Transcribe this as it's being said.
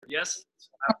Yes.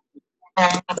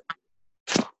 All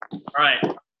right.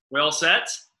 We all set?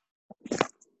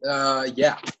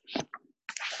 Yeah.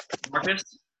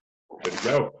 Marcus? Good to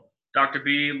go. Dr.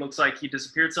 B looks like he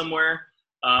disappeared somewhere.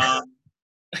 Oh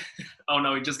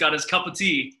no, he just got his cup of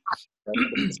tea.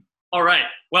 All right.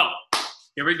 Well,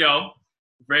 here we go.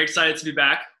 Very excited to be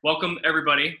back. Welcome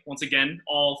everybody, once again,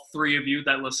 all three of you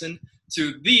that listen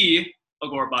to the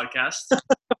Agora podcast.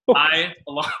 I,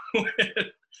 along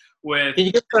with Can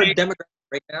you get our demographic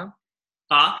right now?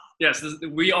 Yes,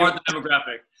 we are the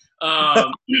demographic.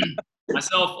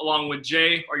 Myself, along with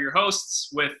Jay, are your hosts,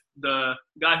 with the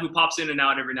guy who pops in and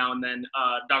out every now and then,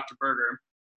 Dr. Berger,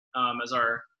 as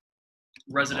our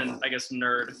resident, I guess,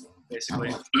 nerd, basically.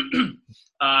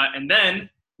 And then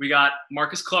we got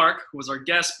Marcus Clark, who was our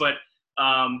guest, but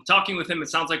talking with him, it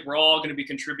sounds like we're all going to be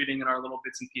contributing in our little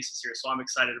bits and pieces here, so I'm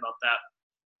excited about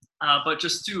that. But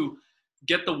just to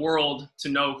get the world to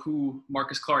know who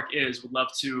Marcus Clark is, would love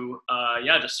to,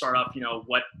 just start off,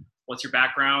 what's your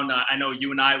background? I know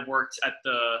you and I worked at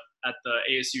the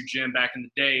ASU gym back in the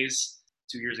days,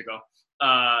 2 years ago.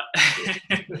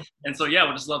 And so, we'd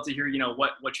just love to hear,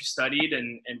 what you studied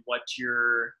and what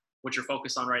you're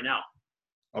focused on right now.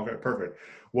 Okay, perfect.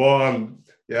 Well,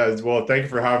 well, thank you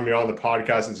for having me on the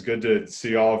podcast. It's good to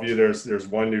see all of you. There's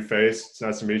one new face. It's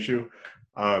nice to meet you.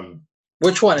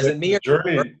 Which one? Is it me?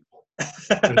 Journey.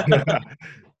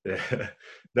 Yeah.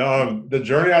 The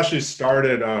journey actually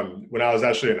started when I was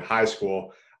actually in high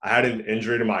school. I had an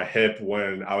injury to my hip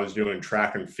when I was doing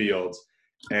track and field,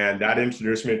 and that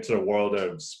introduced me to the world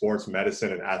of sports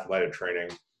medicine and athletic training.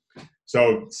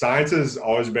 So science has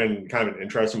always been kind of an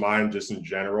interest of mine, just in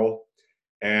general.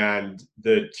 And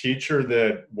the teacher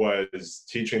that was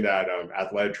teaching that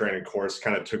athletic training course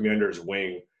kind of took me under his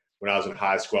wing when I was in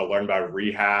high school. I learned about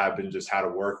rehab and just how to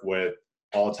work with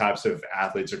all types of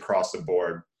athletes across the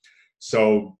board.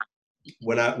 So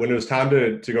when it was time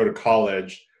to go to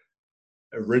college,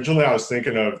 originally I was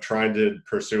thinking of trying to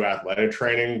pursue athletic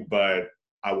training, but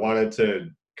I wanted to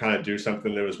kind of do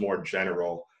something that was more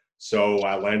general. So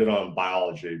I landed on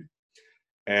biology.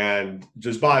 And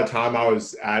just by the time I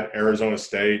was at Arizona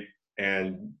State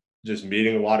and just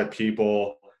meeting a lot of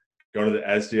people, going to the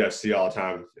SDFC all the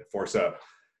time, Force Up,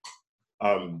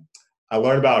 I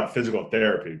learned about physical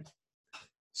therapy.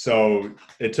 So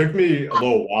it took me a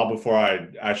little while before I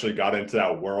actually got into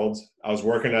that world. I was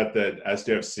working at the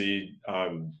SDFC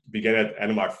beginning at the end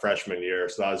of my freshman year.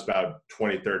 So that was about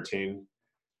 2013.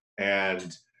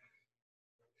 And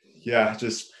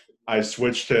I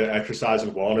switched to exercise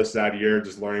and wellness that year,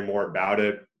 just learning more about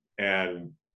it.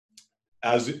 And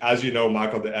as you know,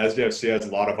 Michael, the SDFC has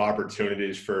a lot of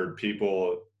opportunities for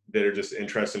people that are just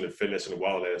interested in fitness and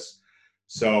wellness.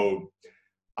 So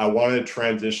I wanted to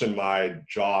transition my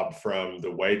job from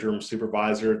the weight room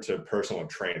supervisor to personal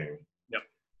training. Yep.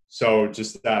 So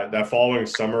just that following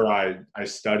summer, I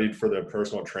studied for the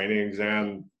personal training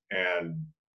exam and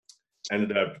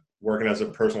ended up working as a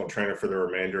personal trainer for the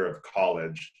remainder of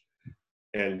college.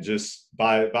 And just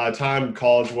by the time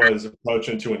college was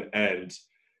approaching to an end,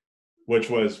 which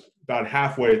was about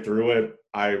halfway through it,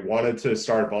 I wanted to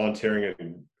start volunteering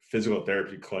in physical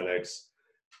therapy clinics.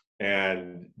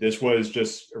 And this was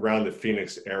just around the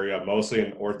Phoenix area, mostly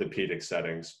in orthopedic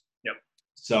settings. Yep.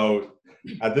 So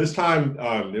at this time,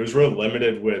 it was really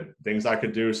limited with things I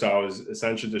could do. So I was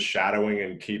essentially just shadowing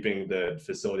and keeping the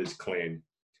facilities clean.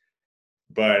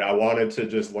 But I wanted to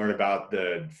just learn about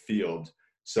the field.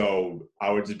 So I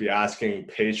would just be asking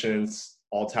patients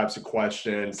all types of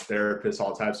questions, therapists,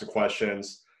 all types of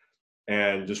questions.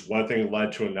 And just one thing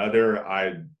led to another.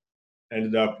 I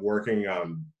ended up working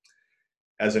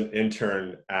as an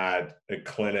intern at a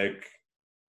clinic.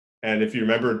 And if you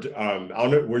remember, I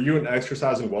don't know, were you an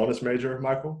exercise and wellness major,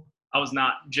 Michael? I was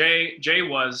not. Jay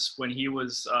was when he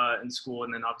was in school,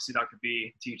 and then obviously Dr.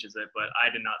 B teaches it, but I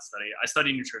did not study. I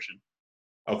studied nutrition.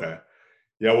 Okay.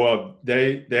 Yeah, well,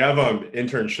 they have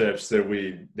internships that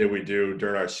we do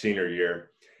during our senior year.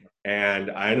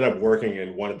 And I ended up working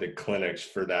in one of the clinics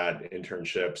for that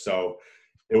internship. So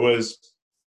it was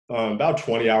about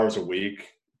 20 hours a week.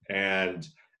 And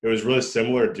it was really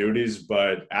similar duties,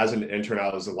 but as an intern,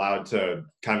 I was allowed to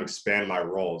kind of expand my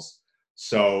roles.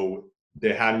 So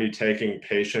they had me taking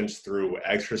patients through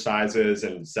exercises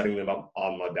and setting them up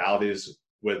on modalities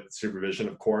with supervision,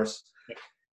 of course.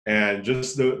 And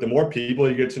just the more people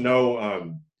you get to know,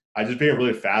 I just became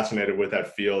really fascinated with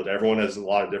that field. Everyone has a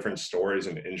lot of different stories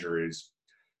and injuries.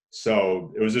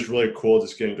 So it was just really cool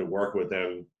just getting to work with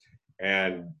them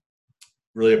and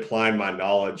really applying my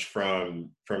knowledge from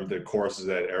the courses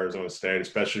at Arizona State,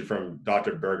 especially from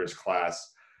Dr. Berger's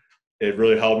class. it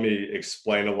really helped me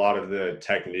explain a lot of the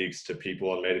techniques to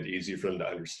people and made it easy for them to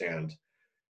understand.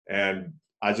 And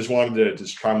I just wanted to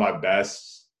just try my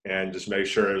best and just make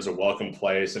sure it was a welcome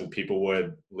place and people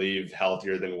would leave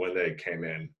healthier than when they came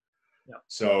in. Yeah.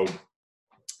 So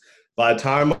by the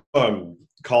time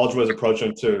college was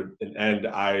approaching to an end,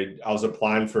 I was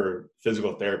applying for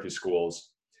physical therapy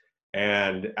schools.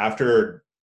 And after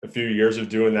a few years of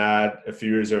doing that, a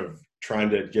few years of trying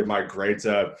to get my grades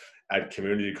up at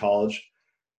community college,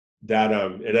 that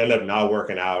it ended up not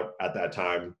working out at that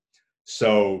time.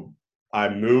 So I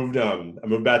moved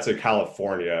back to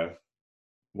California,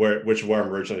 which is where I'm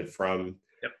originally from.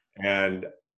 Yep. And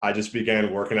I just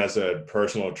began working as a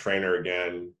personal trainer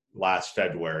again last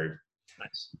February.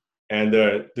 Nice. And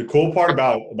the cool part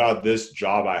about this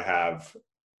job I have,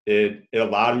 it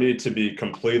allowed me to be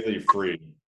completely free.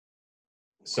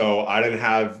 So I didn't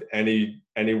have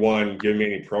anyone give me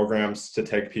any programs to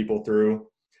take people through.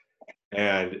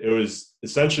 And it was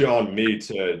essentially on me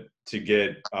to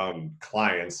get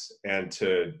clients and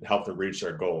to help them reach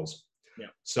their goals. Yeah.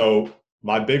 So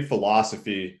my big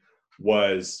philosophy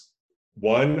was,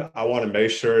 one, I want to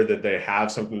make sure that they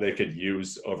have something they could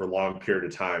use over a long period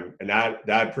of time. And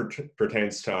that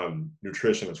pertains to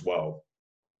nutrition as well.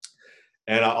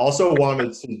 And I also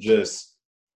wanted to just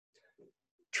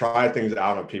try things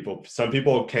out on people. Some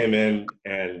people came in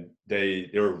and they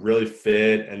were really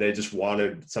fit and they just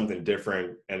wanted something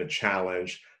different and a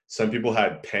challenge. Some people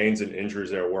had pains and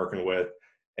injuries they were working with,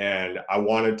 and I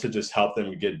wanted to just help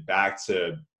them get back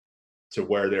to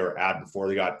where they were at before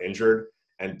they got injured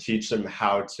and teach them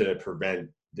how to prevent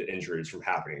the injuries from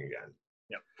happening again.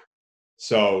 Yep.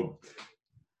 So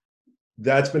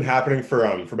that's been happening for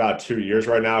about 2 years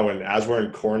right now. And as we're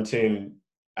in quarantine,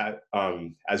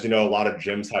 as you know, a lot of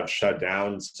gyms have shut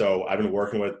down. So I've been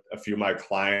working with a few of my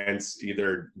clients,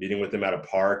 either meeting with them at a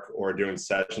park or doing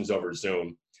sessions over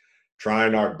Zoom,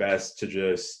 trying our best to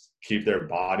just keep their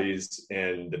bodies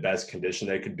in the best condition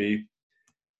they could be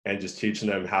and just teaching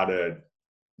them how to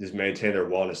just maintain their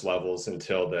wellness levels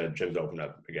until the gyms open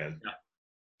up again. Yeah.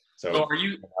 So are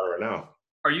you right now?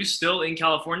 Are you still in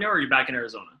California or are you back in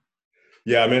Arizona?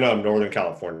 Yeah, I'm in Northern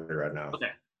California right now. Okay,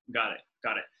 got it.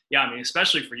 Yeah, I mean,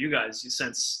 especially for you guys,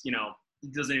 since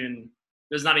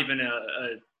there's not even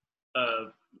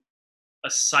a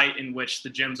site in which the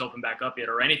gyms open back up yet,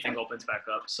 or anything opens back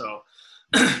up. So,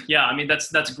 yeah, I mean,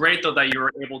 that's great though that you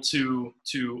were able to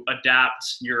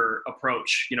adapt your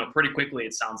approach, pretty quickly.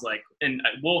 It sounds like, and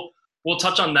we'll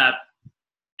touch on that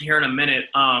here in a minute.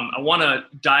 I want to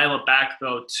dial it back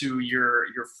though to your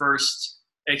first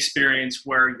experience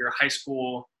where your high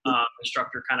school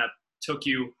instructor kind of took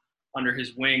you under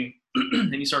his wing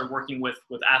and you started working with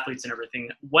athletes and everything.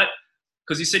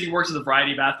 Because you said you worked with a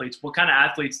variety of athletes, what kind of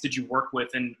athletes did you work with,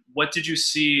 and what did you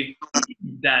see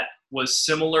that was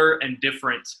similar and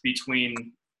different between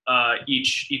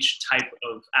each type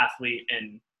of athlete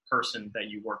and person that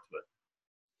you worked with?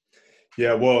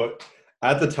 Yeah, well,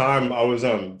 at the time I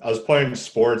was playing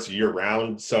sports year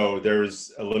round, so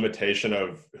there's a limitation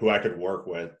of who I could work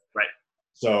with. Right.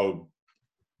 So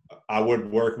I would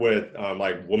work with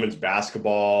like women's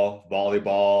basketball,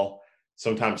 volleyball,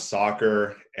 sometimes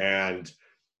soccer, and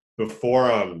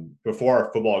before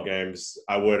our football games,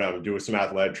 I would do some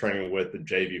athletic training with the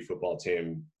JV football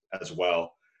team as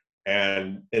well.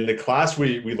 And in the class,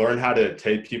 we learned how to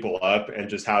tape people up and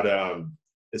just how to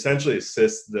essentially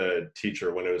assist the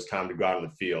teacher when it was time to go out in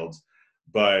the fields.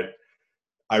 But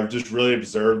I just really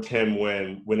observed him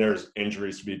when there's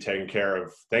injuries to be taken care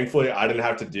of. Thankfully, I didn't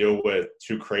have to deal with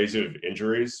too crazy of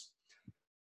injuries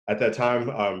at that time.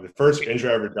 The first injury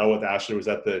I ever dealt with actually was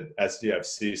at the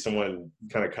SDFC. Someone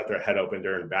kind of cut their head open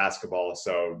during basketball.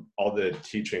 So all the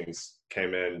teachings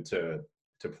came in to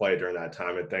play during that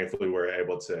time. And thankfully, we were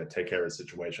able to take care of the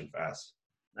situation fast.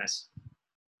 Nice.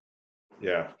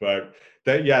 Yeah, but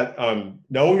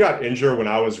no one got injured when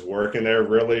I was working there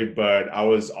really, but I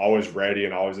was always ready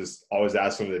and always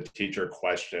asking the teacher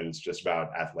questions just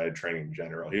about athletic training in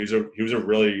general. He was a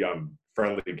really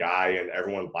friendly guy, and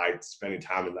everyone liked spending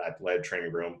time in the athletic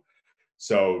training room.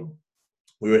 So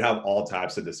we would have all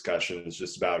types of discussions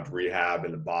just about rehab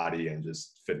and the body and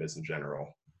just fitness in general.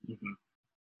 Mm-hmm.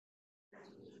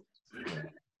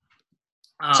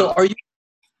 So are you?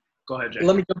 Go ahead, Jay.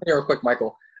 Let me jump in here real quick,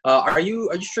 Michael. Are you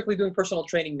strictly doing personal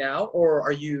training now, or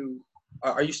are you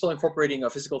still incorporating a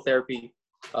physical therapy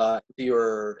into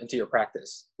your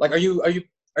practice? Like, are you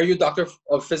a doctor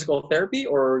of physical therapy,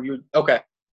 or are you okay?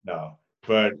 No,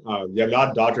 but I'm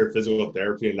not a doctor of physical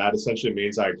therapy, and that essentially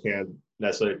means I can't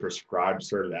necessarily prescribe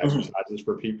certain exercises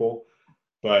for people.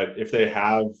 But if they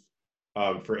have,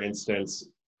 for instance,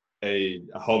 a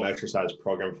home exercise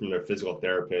program from their physical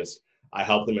therapist, I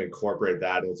help them incorporate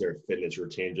that into their fitness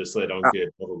routine just so they don't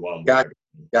get overwhelmed.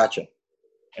 Gotcha.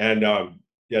 And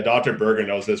yeah, Dr. Berger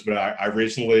knows this, but I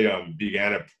recently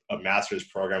began a master's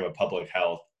program of public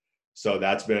health. So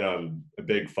that's been a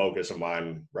big focus of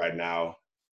mine right now,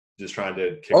 just trying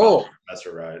to kick off the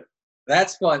professor right.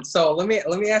 That's fun. So let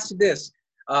me ask you this.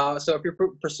 So if you're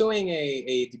pursuing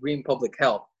a degree in public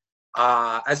health,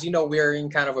 as you know, we're in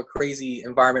kind of a crazy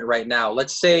environment right now.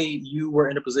 Let's say you were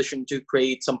in a position to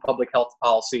create some public health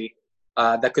policy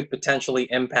that could potentially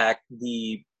impact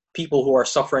the people who are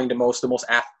suffering the most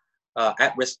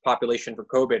at-risk population for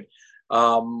COVID.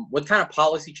 What kind of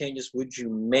policy changes would you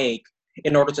make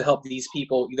in order to help these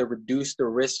people either reduce the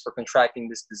risk for contracting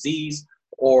this disease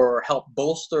or help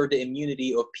bolster the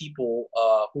immunity of people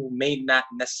who may not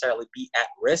necessarily be at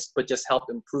risk, but just help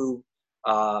improve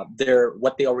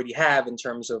what they already have in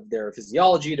terms of their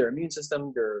physiology, their immune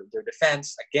system, their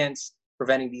defense against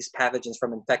preventing these pathogens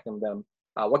from infecting them?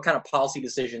 What kind of policy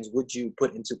decisions would you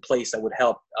put into place that would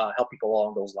help people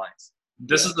along those lines?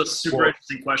 This is a super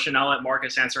interesting question. I'll let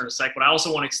Marcus answer in a sec, but I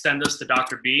also want to extend this to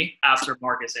Dr. B after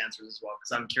Marcus answers as well,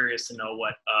 because I'm curious to know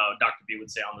what Dr. B would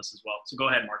say on this as well. So go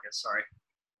ahead, Marcus. Sorry.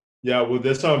 Yeah, well,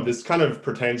 this kind of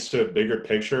pertains to a bigger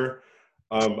picture.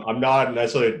 I'm not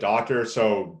necessarily a doctor,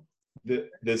 so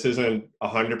this isn't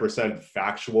 100%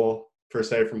 factual per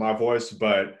se from my voice,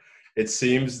 but it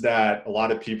seems that a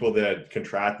lot of people that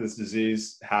contract this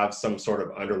disease have some sort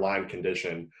of underlying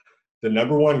condition. The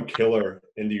number one killer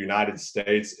in the United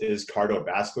States is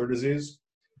cardiovascular disease,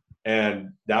 and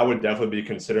that would definitely be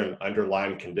considered an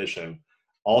underlying condition.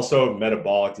 Also,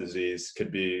 metabolic disease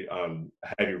could be a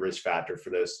heavy risk factor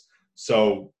for this.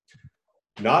 So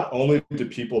not only do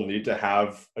people need to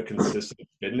have a consistent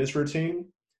fitness routine,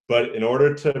 but in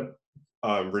order to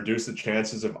reduce the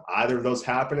chances of either of those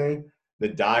happening, the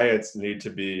diets need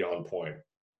to be on point.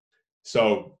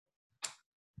 So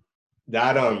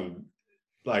that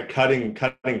like cutting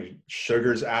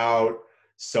sugars out,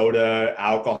 soda,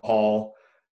 alcohol,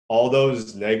 all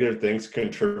those negative things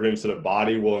contributing to the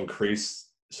body will increase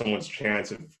someone's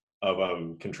chance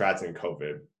of contracting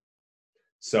COVID.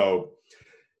 So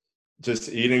just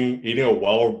eating a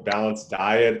well-balanced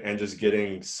diet and just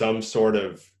getting some sort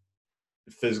of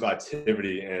physical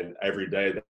activity in every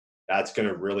day, that's going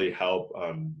to really help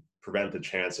prevent the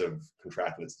chance of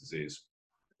contracting this disease.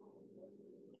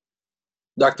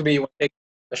 Dr. B, you want to take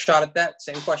a shot at that?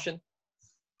 Same question.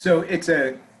 So it's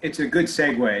a good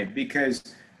segue because,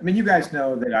 I mean, you guys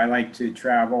know that I like to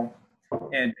travel,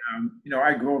 and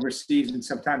I go overseas and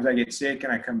sometimes I get sick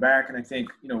and I come back and I think,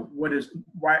 why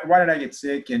did I get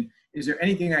sick, and is there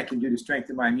anything I can do to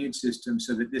strengthen my immune system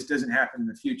so that this doesn't happen in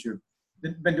the future?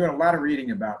 Been doing a lot of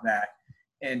reading about that,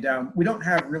 and we don't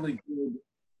have really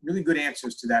good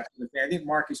answers to that. I think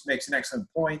Marcus makes an excellent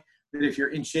point that if you're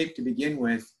in shape to begin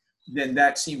with, then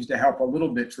that seems to help a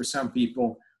little bit for some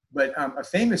people. But a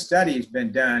famous study has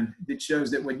been done that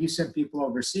shows that when you send people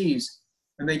overseas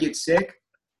and they get sick,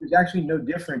 there's actually no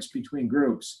difference between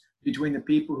groups, between the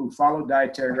people who follow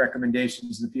dietary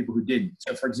recommendations and the people who didn't.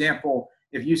 So for example,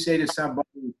 if you say to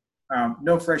somebody,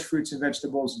 no fresh fruits and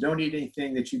vegetables, don't eat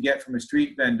anything that you get from a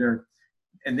street vendor,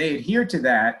 and they adhere to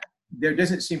that, there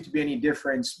doesn't seem to be any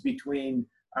difference between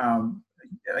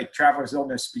like traveler's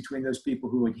illness between those people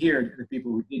who adhered and the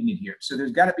people who didn't adhere. So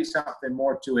there's got to be something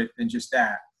more to it than just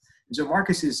that. And so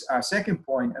Marcus's second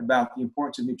point about the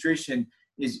importance of nutrition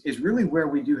is really where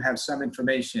we do have some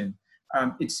information.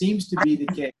 It seems to be the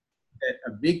case that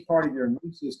a big part of your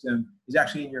immune system is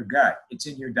actually in your gut. It's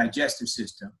in your digestive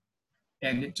system.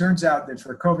 And it turns out that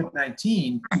for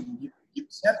COVID-19,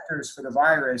 receptors for the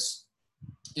virus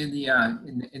in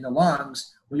the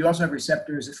lungs. Well, you also have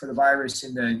receptors for the virus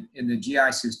in the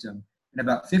GI system. And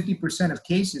about 50% of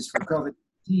cases for COVID-19,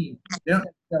 they don't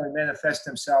necessarily manifest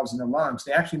themselves in the lungs.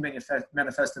 They actually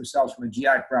manifest themselves from a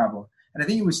GI problem. And I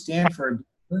think it was Stanford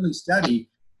early study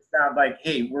found like,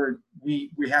 hey,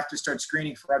 we have to start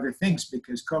screening for other things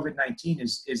because COVID-19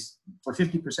 is for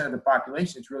 50% of the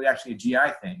population, it's really actually a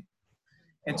GI thing.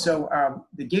 And so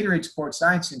the Gatorade Sports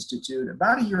Science Institute,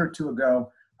 about a year or two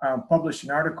ago, published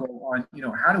an article on,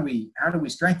 how do we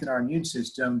strengthen our immune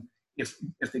system if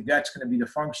the gut's going to be the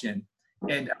function,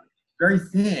 and very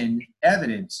thin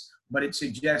evidence, but it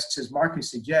suggests, as Marcus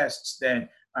suggests, that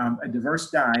a diverse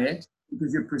diet,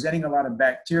 because you're presenting a lot of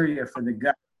bacteria for the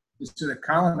gut to sort of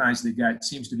colonize the gut,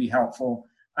 seems to be helpful.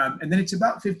 And then it's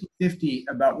about 50-50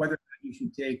 about whether or not you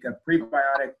should take a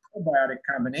prebiotic-probiotic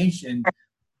combination.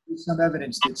 There's some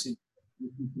evidence that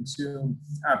if you consume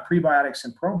prebiotics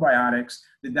and probiotics,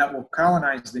 that will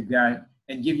colonize the gut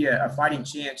and give you a fighting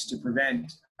chance to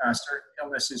prevent certain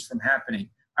illnesses from happening.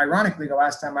 Ironically, the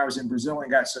last time I was in Brazil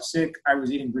and got so sick, I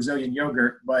was eating Brazilian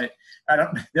yogurt, but I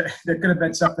don't. There could have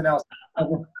been something else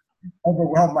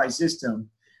overwhelmed my system.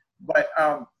 But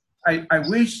I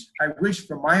wish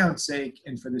for my own sake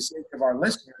and for the sake of our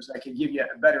listeners, I could give you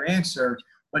a better answer.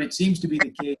 But it seems to be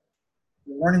the case.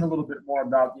 We're learning a little bit more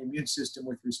about the immune system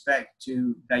with respect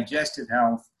to digestive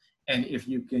health, and if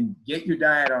you can get your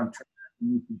diet on track,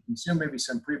 and you can consume maybe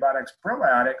some prebiotics,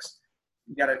 probiotics,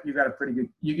 you got a pretty good,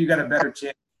 you got a better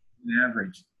chance than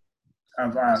average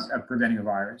of preventing a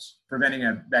virus, preventing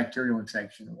a bacterial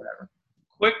infection or whatever.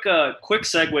 Quick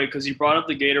segue, because you brought up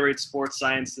the Gatorade Sports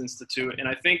Science Institute, and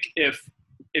I think if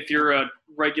you're a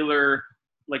regular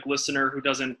listener who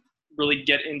doesn't really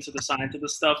get into the science of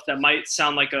this stuff, that might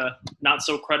sound like a not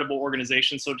so credible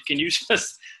organization. So can you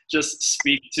just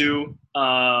speak to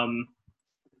the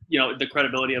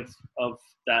credibility of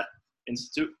that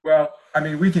institute? Well, I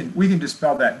mean, we can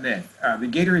dispel that myth. The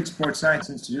Gatorade Sports Science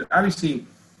Institute, obviously,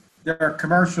 there are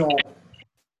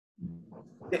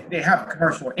they have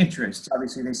commercial interests.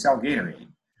 Obviously, they sell Gatorade.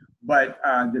 But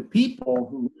the people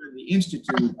who run the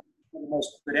institute are the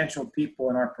most credentialed people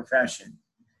in our profession.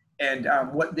 And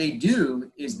what they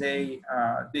do is they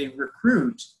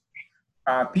recruit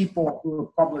people who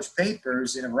have published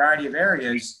papers in a variety of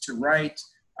areas to write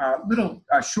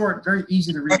short, very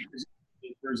easy to read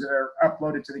papers that are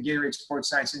uploaded to the Gatorade Sports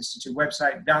Science Institute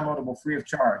website, downloadable free of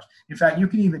charge. In fact, you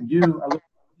can even do a little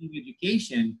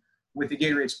education with the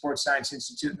Gatorade Sports Science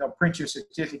Institute, and they'll print your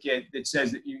certificate that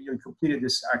says that you completed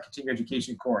this continuing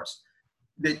education course.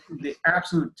 The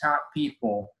absolute top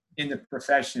people in the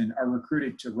profession are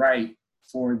recruited to write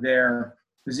for their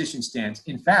position stands.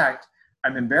 In fact,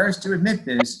 I'm embarrassed to admit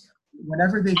this,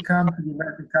 whenever they come to the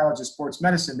American College of Sports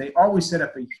Medicine, they always set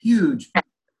up a huge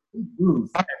booth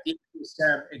at the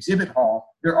ASM exhibit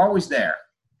hall. They're always there.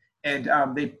 And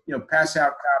they pass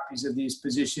out copies of these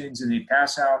positions, and they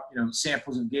pass out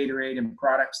samples of Gatorade and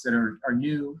products that are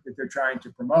new that they're trying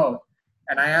to promote.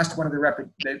 And I asked one of the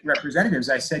representatives,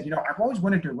 I said, I've always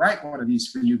wanted to write one of these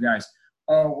for you guys.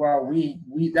 Oh, well, we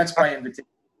that's by invitation.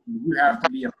 You have to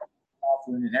be an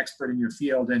author and an expert in your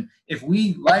field. And if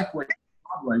we like what you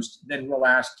published, then we'll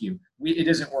ask you. It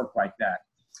doesn't work like that.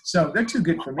 So they're too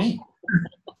good for me.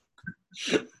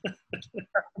 For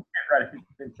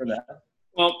that.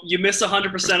 Well, you miss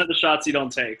 100% of the shots you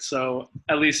don't take, so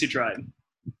at least you tried.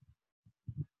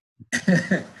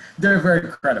 They're very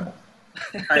credible.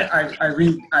 I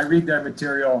read their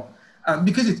material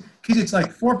because it's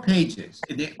like 4 pages.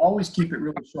 They always keep it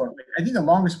really short. I think the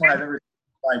longest one I've ever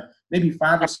seen, maybe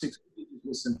 5 or 6 pages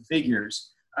with some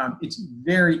figures. It's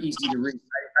very easy to read.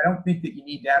 I don't think that you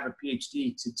need to have a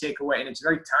PhD to take away, and it's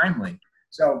very timely.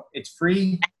 So it's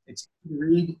free. It's easy to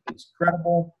read. It's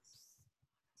credible.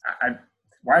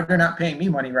 Why they're not paying me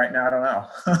money right now, I don't know.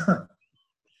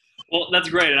 Well, that's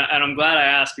great, and I'm glad I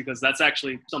asked, because that's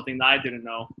actually something that I didn't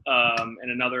know,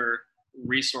 and another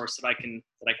resource that I can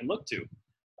look to.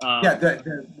 I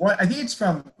think it's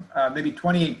from maybe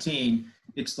 2018.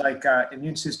 It's like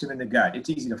immune system in the gut. It's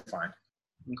easy to find.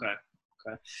 Okay.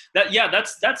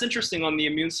 That's interesting on the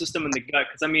immune system in the gut,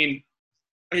 because I mean,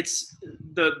 it's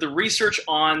the research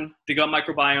on the gut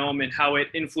microbiome and how it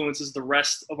influences the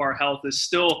rest of our health is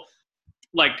still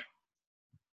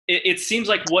it seems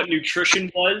like what nutrition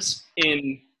was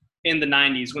in the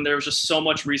 90s, when there was just so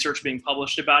much research being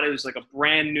published about it. It was like a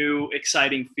brand new,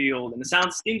 exciting field. And it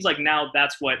seems like now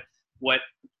that's what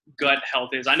gut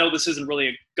health is. I know this isn't really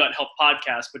a gut health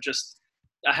podcast, but just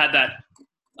I had that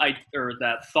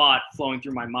thought flowing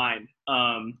through my mind.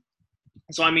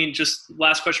 So, I mean, just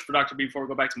last question for Dr. B before we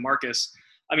go back to Marcus.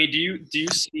 I mean, do you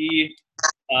see,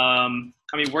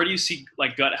 where do you see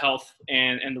gut health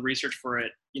and the research for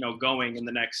it, going in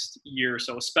the next year or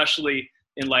so, especially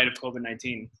in light of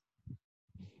COVID-19?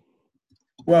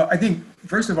 Well, I think,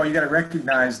 first of all, you got to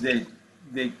recognize that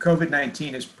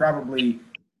COVID-19 is probably,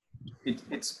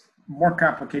 it's more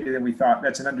complicated than we thought.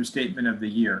 That's an understatement of the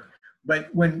year.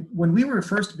 But when we were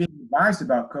first being advised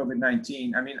about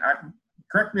COVID-19,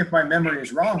 correct me if my memory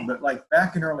is wrong, but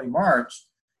back in early March,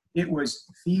 it was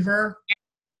fever,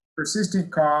 persistent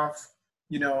cough,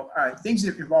 things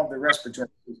that involve the respiratory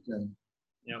system.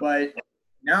 Yep. But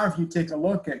now if you take a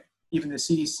look at even the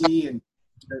CDC and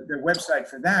their website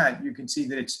for that, you can see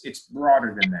that it's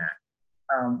broader than that.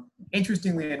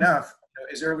 Interestingly enough,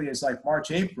 as early as March,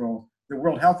 April, the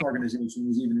World Health Organization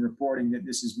was even reporting that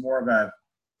this is more of a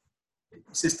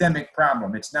systemic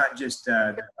problem. It's not just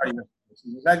that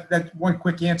one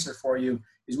quick answer for you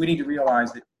is we need to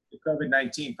realize that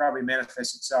COVID-19 probably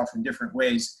manifests itself in different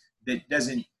ways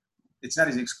it's not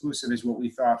as exclusive as what we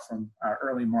thought from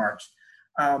early March.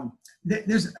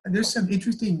 There's some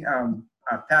interesting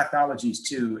pathologies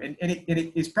too, and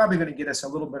it's probably going to get us a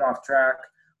little bit off track.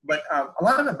 But a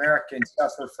lot of Americans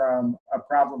suffer from a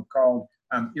problem called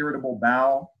irritable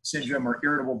bowel syndrome or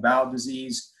irritable bowel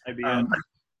disease.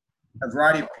 A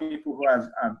variety of people who have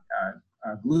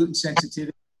gluten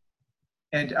sensitivity.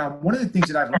 And one of the things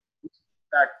that I've learned, in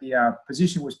fact, the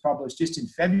position was published just in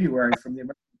February from the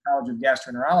American College of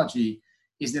Gastroenterology,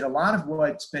 is that a lot of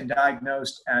what's been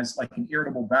diagnosed as like an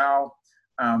irritable bowel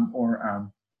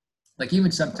or like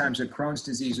even sometimes a Crohn's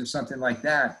disease or something like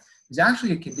that is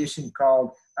actually a condition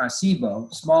called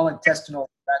SIBO, small intestinal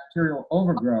bacterial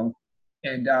overgrowth.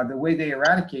 And the way they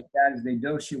eradicate that is they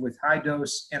dose you with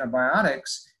high-dose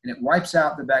antibiotics, and it wipes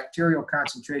out the bacterial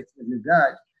concentration of your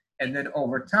gut. And then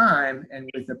over time, and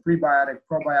with the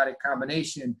prebiotic-probiotic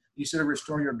combination, you sort of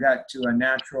restore your gut to a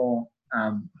natural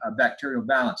bacterial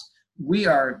balance. We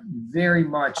are very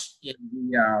much in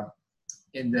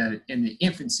the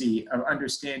infancy of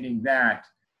understanding that,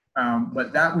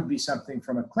 but that would be something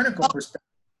from a clinical perspective.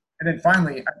 And then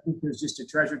finally, I think there's just a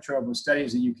treasure trove of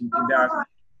studies that you can conduct,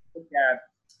 look at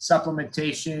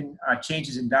supplementation,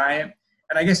 changes in diet.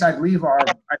 And I guess I'd leave our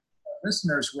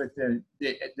listeners with the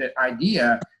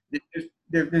idea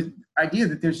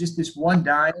that there's just this one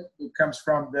diet that comes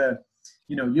from the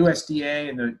USDA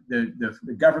and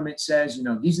the government says,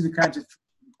 these are the kinds of,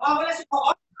 I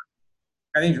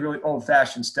think it's really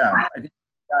old-fashioned stuff. I think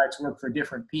diets work for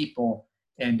different people,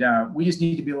 and we just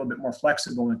need to be a little bit more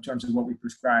flexible in terms of what we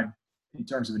prescribe in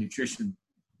terms of nutrition.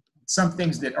 Some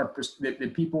things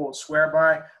that people swear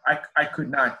by, I could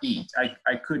not eat.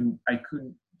 I couldn't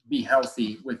be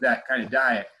healthy with that kind of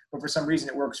diet, but for some reason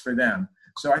it works for them.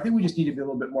 So I think we just need to be a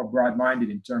little bit more broad-minded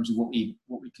in terms of what we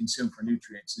consume for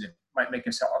nutrients, and it might make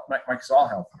us all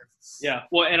healthier. Yeah,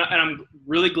 well, and I'm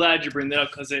really glad you bring that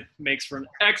up because it makes for an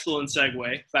excellent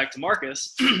segue back to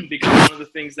Marcus, because one of the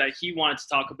things that he wanted to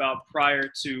talk about prior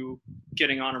to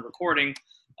getting on a recording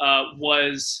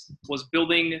was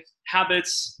building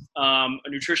habits, a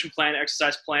nutrition plan,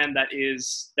 exercise plan that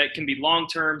can be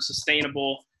long-term,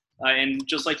 sustainable. And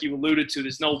just like you alluded to,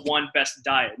 there's no one best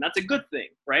diet. And that's a good thing,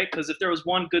 right? Because if there was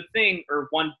one good thing or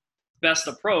one best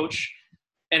approach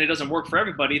and it doesn't work for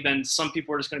everybody, then some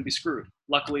people are just going to be screwed.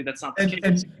 Luckily, that's not the case.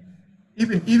 And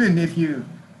even if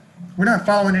we're not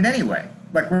following it anyway.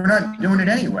 Like, we're not doing it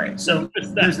anyway. So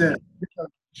there's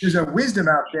a wisdom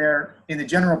out there in the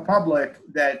general public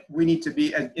that we need to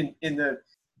be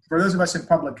for those of us in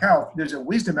public health, there's a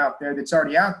wisdom out there that's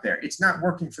already out there. It's not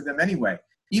working for them anyway.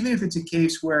 Even if it's a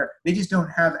case where they just don't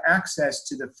have access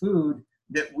to the food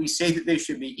that we say that they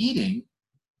should be eating,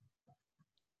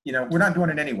 we're not doing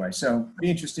it anyway. So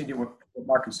be interesting to what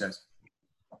Marcus says.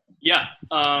 Yeah.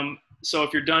 So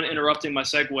if you're done interrupting my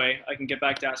segue, I can get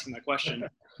back to asking my question.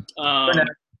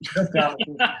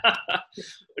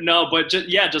 No, but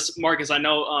just Marcus, I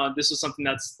know this was something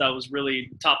that was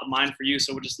really top of mind for you.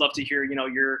 So we'd just love to hear,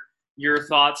 your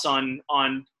thoughts on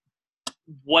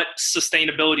what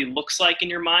sustainability looks like in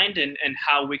your mind and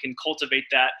how we can cultivate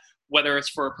that, whether it's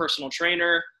for a personal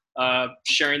trainer,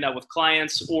 sharing that with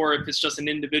clients, or if it's just an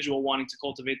individual wanting to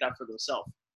cultivate that for themselves.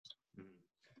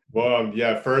 Well,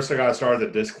 first I got to start with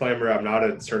a disclaimer. I'm not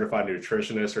a certified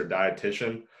nutritionist or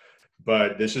dietitian,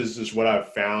 but this is just what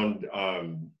I've found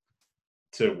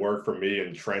to work for me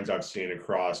and trends I've seen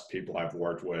across people I've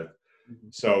worked with. Mm-hmm.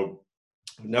 So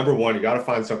number one, you got to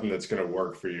find something that's going to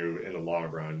work for you in the long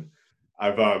run.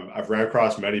 I've ran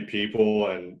across many people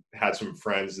and had some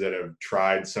friends that have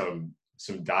tried some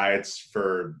diets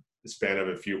for the span of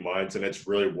a few months, and it's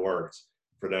really worked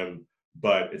for them,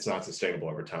 but it's not sustainable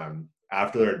over time.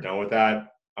 After they're done with that,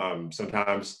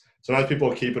 sometimes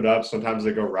people keep it up. Sometimes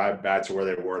they go right back to where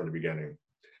they were in the beginning.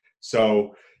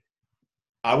 So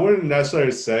I wouldn't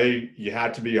necessarily say you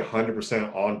had to be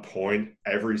 100% on point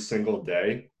every single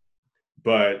day,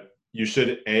 but you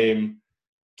should aim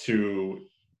to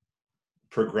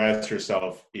progress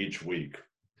yourself each week.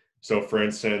 So for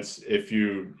instance, if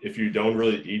you don't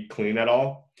really eat clean at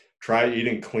all, try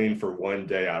eating clean for one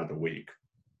day out of the week.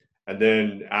 And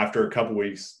then after a couple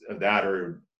weeks of that,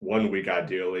 or 1 week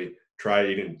ideally, try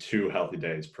eating 2 healthy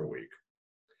days per week.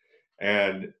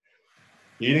 And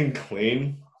eating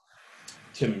clean,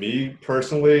 to me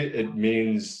personally, it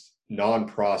means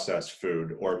non-processed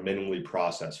food or minimally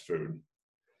processed food.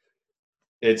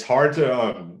 It's hard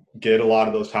to get a lot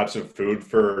of those types of food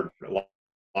for a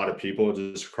lot of people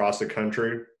just across the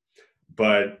country,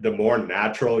 but the more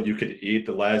natural you could eat,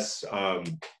 the less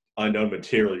unknown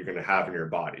material you're going to have in your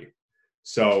body.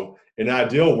 So in an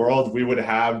ideal world, we would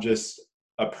have just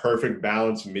a perfect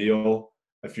balanced meal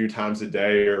a few times a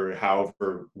day or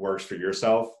however works for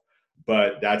yourself.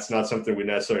 but that's not something we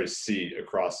necessarily see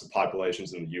across the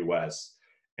populations in the US.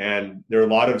 And there are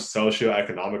a lot of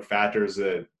socioeconomic factors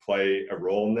that play a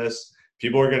role in this.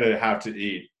 People are going to have to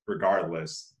eat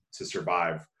regardless to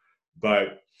survive,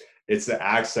 but it's the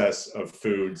access of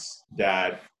foods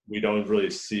that we don't really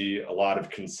see a lot of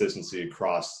consistency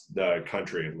across the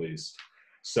country, at least.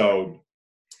 So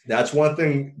that's one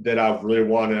thing that I really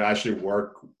want to actually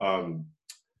work on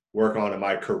in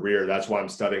my career. That's why I'm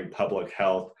studying public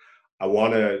health. I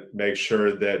want to make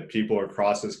sure that people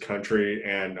across this country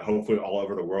and hopefully all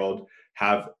over the world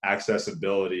have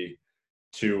accessibility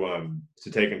to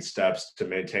taking steps to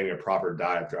maintaining a proper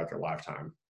diet throughout their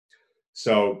lifetime.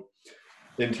 So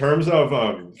in terms of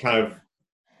kind of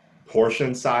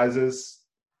portion sizes,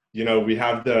 you know, we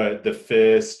have the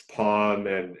fist, palm,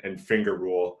 and finger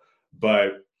rule,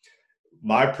 but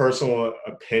my personal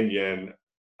opinion,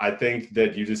 I think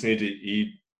that you just need to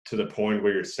eat to the point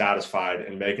where you're satisfied,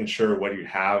 and making sure what you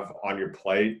have on your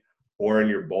plate or in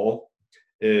your bowl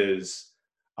is,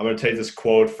 I'm going to take this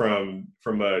quote from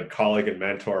a colleague and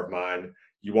mentor of mine.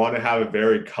 You want to have a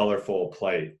very colorful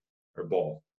plate or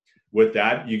bowl. With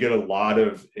that, you get a lot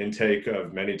of intake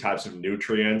of many types of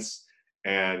nutrients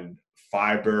and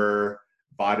fiber,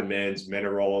 vitamins,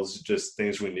 minerals, just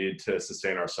things we need to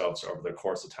sustain ourselves over the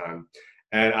course of time.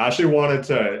 And I actually wanted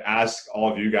to ask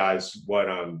all of you guys what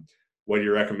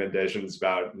your recommendations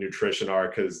about nutrition are,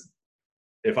 because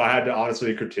if I had to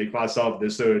honestly critique myself,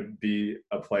 this would be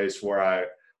a place where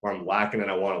I'm lacking and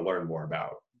I want to learn more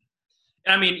about.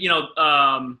 I mean, you know,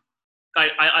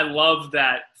 I love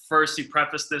that first you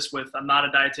preface this with, I'm not a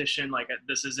dietitian, like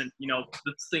this isn't, you know,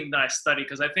 the thing that I study,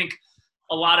 because I think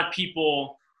a lot of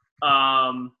people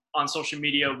on social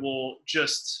media will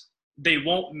just, they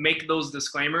won't make those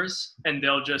disclaimers, and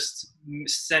they'll just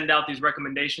send out these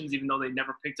recommendations even though they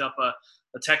never picked up a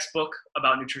textbook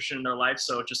about nutrition in their life.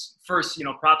 So just first, you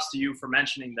know, props to you for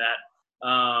mentioning that,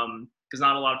 because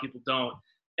not a lot of people don't.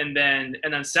 And then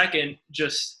second,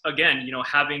 just again, you know,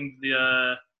 having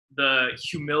the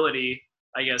humility,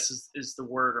 I guess is the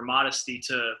word, or modesty,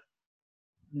 to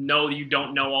know you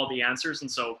don't know all the answers,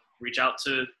 and so reach out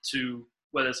to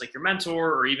whether it's like your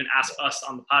mentor or even ask us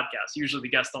on the podcast. Usually the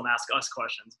guests don't ask us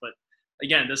questions, but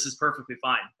again, this is perfectly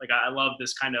fine. Like I love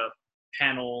this kind of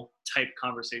panel type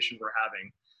conversation we're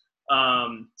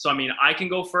having. So, I mean, I can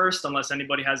go first unless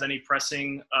anybody has any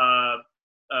pressing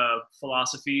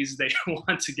philosophies they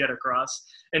want to get across.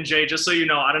 And Jay, just so you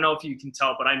know, I don't know if you can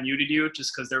tell, but I muted you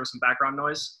just because there was some background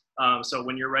noise. So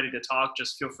when you're ready to talk,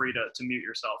 just feel free to mute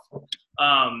yourself.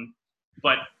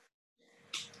 But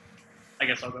I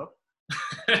guess I'll go.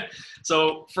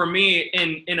 So for me,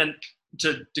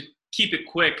 to keep it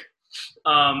quick,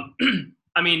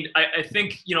 I mean, I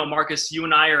think, you know, Marcus, you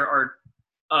and I are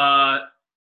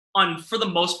for the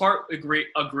most part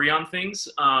agree on things.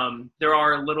 There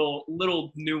are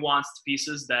little nuanced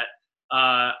pieces that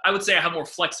I would say I have more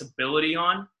flexibility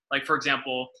on. Like, for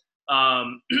example,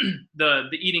 the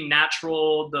eating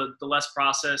natural, the less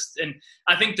processed, and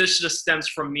I think this just stems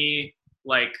from me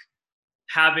like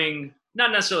having not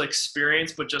necessarily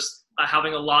experience, but just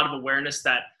having a lot of awareness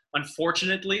that,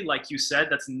 unfortunately, like you said,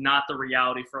 that's not the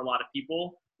reality for a lot of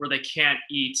people, where they can't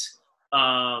eat,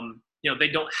 you know, they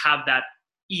don't have that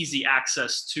easy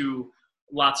access to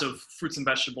lots of fruits and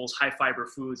vegetables, high fiber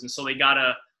foods. And so they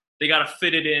gotta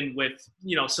fit it in with,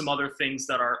 you know, some other things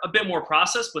that are a bit more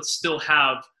processed, but still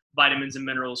have vitamins and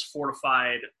minerals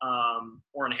fortified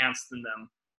or enhanced in them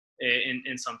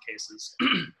in some cases.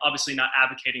 Obviously not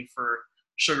advocating for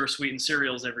sugar sweetened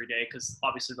cereals every day, because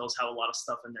obviously those have a lot of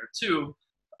stuff in there too.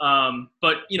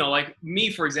 But, you know, like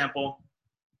me, for example,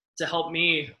 to help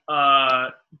me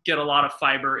get a lot of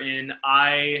fiber in,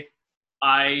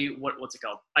 what's it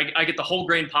called? I get the whole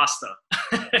grain pasta.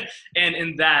 And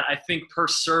in that, I think per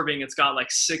serving, it's got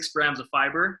like 6 grams of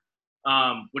fiber,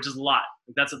 which is a lot.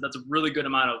 That's a really good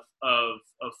amount of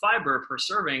fiber per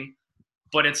serving,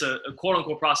 but it's a quote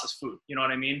unquote processed food. You know what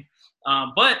I mean?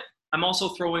 But I'm also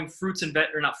throwing fruits and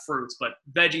not fruits, but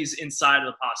veggies inside of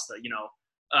the pasta, you know,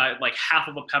 like half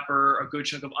of a pepper, a good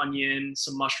chunk of onion,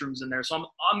 some mushrooms in there. So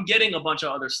I'm getting a bunch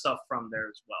of other stuff from there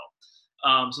as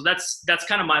well. So that's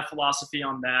kind of my philosophy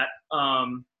on that.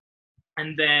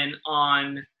 And then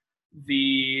on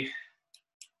the,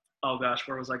 oh gosh,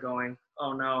 where was I going?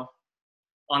 Oh no.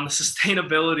 On the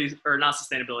sustainability, or not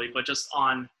sustainability, but just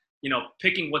on, you know,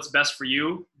 picking what's best for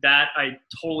you, that I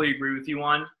totally agree with you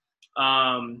on.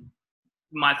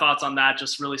 My thoughts on that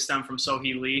just really stem from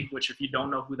Sohee Lee, which if you don't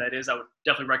know who that is, I would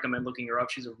definitely recommend looking her up.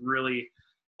 She's a really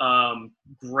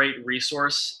great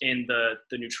resource in the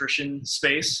nutrition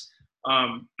space.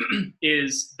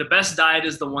 is the best diet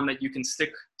is the one that you can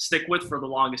stick with for the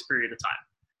longest period of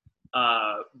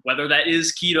time. Whether that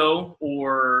is keto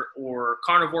or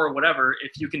carnivore or whatever,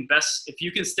 if you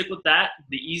can stick with that,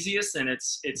 the easiest, and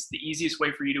it's the easiest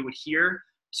way for you to adhere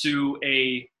to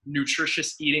a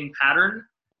nutritious eating pattern,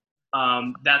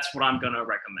 that's what I'm gonna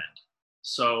recommend.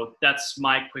 So that's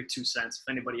my quick 2 cents.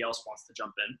 If anybody else wants to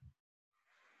jump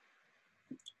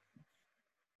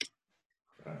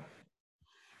in.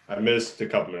 I missed a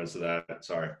couple minutes of that.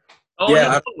 Sorry. Oh,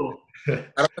 yeah, no. I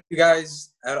don't know if you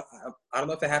guys, I don't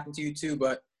know if it happened to you too,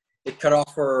 but it cut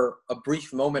off for a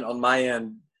brief moment on my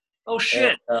end. Oh,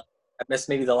 shit. And, I missed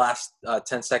maybe the last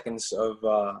 10 seconds of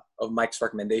Mike's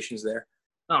recommendations there.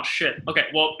 Oh, shit. Okay,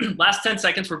 well, last 10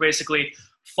 seconds were basically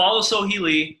follow Sohee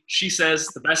Lee. She says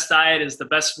the best diet is the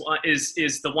best one,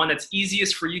 is the one that's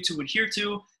easiest for you to adhere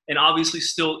to, and obviously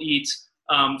still eat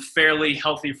fairly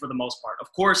healthy for the most part.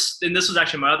 Of course, and this was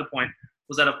actually my other point,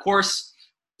 was that, of course,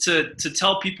 to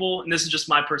tell people, and this is just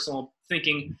my personal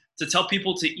thinking, to tell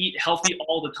people to eat healthy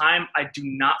all the time, I do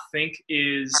not think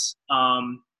is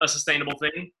a sustainable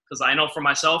thing, because I know for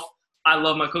myself, I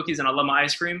love my cookies and I love my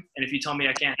ice cream, and if you tell me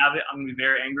I can't have it, I'm gonna be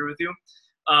very angry with you.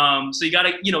 So you gotta,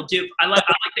 I like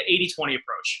the 80-20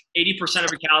 approach. 80%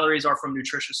 of your calories are from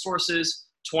nutritious sources,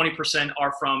 20%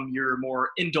 are from your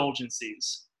more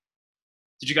indulgencies.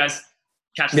 Did you guys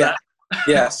catch that?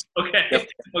 Yes. Okay. Yep.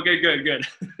 Okay, good.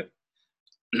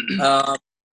 All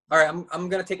right, I'm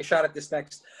gonna take a shot at this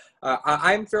next.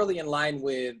 I'm fairly in line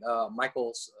with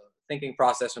Michael's thinking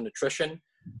process on nutrition.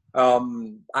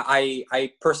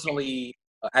 I personally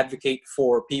advocate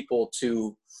for people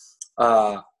to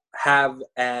have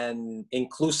an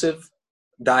inclusive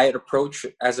diet approach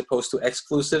as opposed to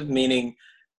exclusive, meaning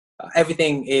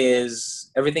everything is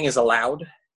allowed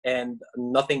and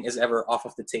nothing is ever off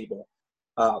of the table.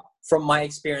 From my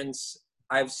experience,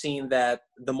 I've seen that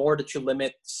the more that you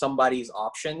limit somebody's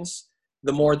options,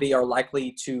 the more they are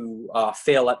likely to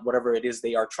fail at whatever it is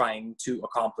they are trying to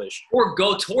accomplish. Or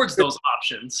go towards those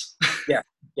options.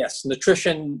 Yes.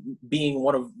 Nutrition being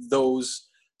one of those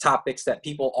topics that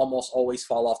people almost always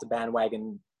fall off the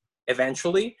bandwagon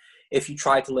eventually if you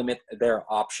try to limit their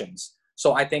options.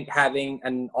 So I think having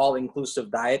an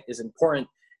all-inclusive diet is important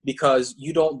because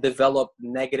you don't develop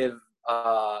negative,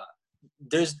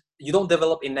 you don't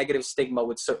develop a negative stigma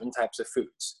with certain types of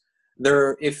foods.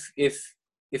 If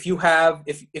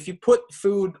you put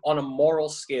food on a moral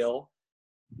scale,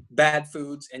 bad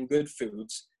foods and good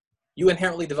foods, you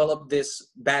inherently develop this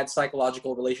bad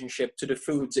psychological relationship to the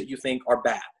foods that you think are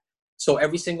bad. So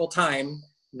every single time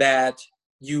that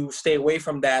you stay away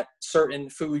from that certain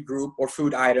food group or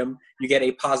food item, you get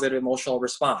a positive emotional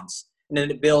response. And then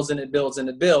it builds and it builds and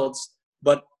it builds.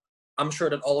 But I'm sure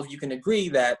that all of you can agree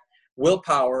that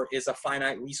willpower is a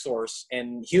finite resource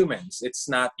in humans. It's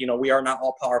not, we are not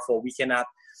all powerful. We cannot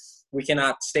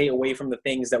stay away from the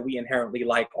things that we inherently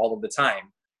like all of the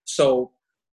time. So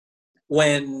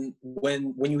when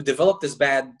you develop this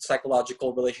bad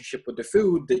psychological relationship with the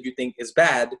food that you think is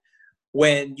bad,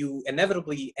 when you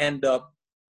inevitably end up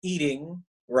eating,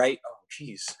 right? Oh,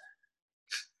 geez.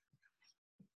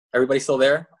 Everybody still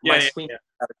there? My screen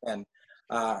out again.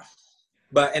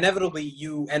 But inevitably,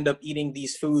 you end up eating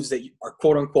these foods that are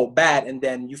quote unquote bad, and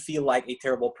then you feel like a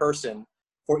terrible person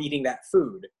for eating that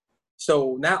food.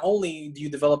 So not only do you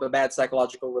develop a bad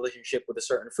psychological relationship with a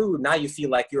certain food, now you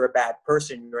feel like you're a bad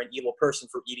person, you're an evil person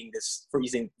for eating this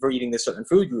certain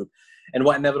food group. And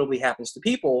what inevitably happens to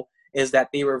people is that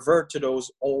they revert to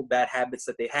those old bad habits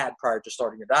that they had prior to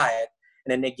starting the diet,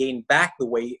 and then they gain back the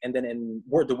weight. And then in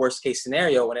the worst case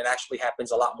scenario, and it actually happens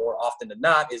a lot more often than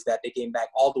not, is that they gain back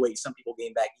all the weight. Some people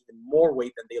gain back even more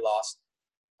weight than they lost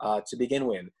to begin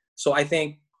with. So I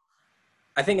think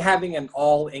having an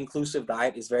all-inclusive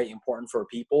diet is very important for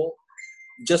people,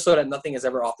 just so that nothing is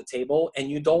ever off the table, and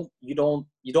you don't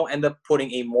end up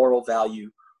putting a moral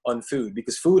value on food,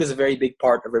 because food is a very big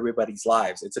part of everybody's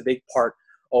lives. It's a big part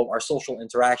of our social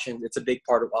interactions. It's a big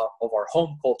part of our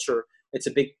home culture. It's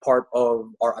a big part of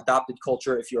our adopted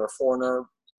culture. If you're a foreigner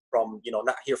from,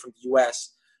 not here from the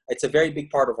U.S., it's a very big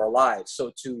part of our lives.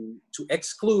 So to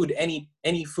exclude any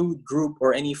food group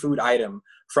or any food item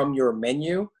from your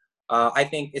menu, I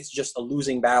think it's just a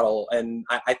losing battle. And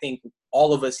I think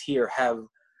all of us here have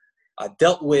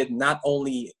dealt with not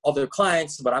only other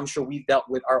clients, but I'm sure we've dealt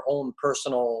with our own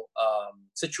personal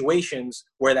situations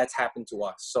where that's happened to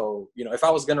us. So, if I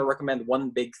was going to recommend one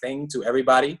big thing to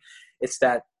everybody, it's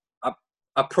that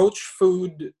approach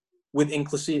food with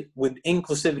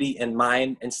inclusivity in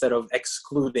mind instead of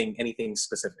excluding anything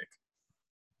specific.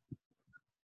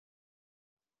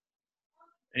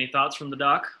 Any thoughts from the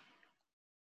doc?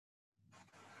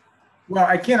 Well,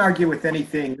 I can't argue with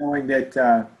anything knowing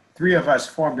that three of us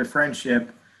formed a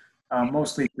friendship,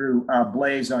 mostly through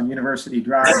Blaze on University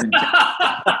Drive. And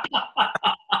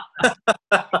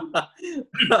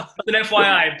An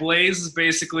FYI, Blaze is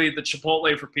basically the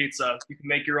Chipotle for pizza. You can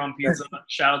make your own pizza.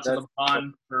 Shout out to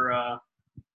LeBron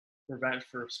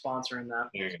for sponsoring that.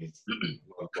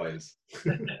 Place.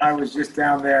 I was just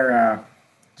down there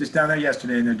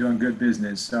yesterday, and they're doing good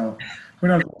business. So who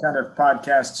knows what kind of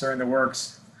podcasts are in the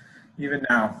works even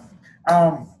now.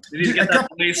 We need to get that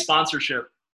Blaze sponsorship.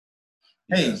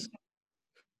 Hey,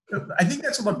 I think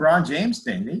that's a LeBron James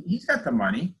thing. He's got the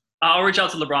money. I'll reach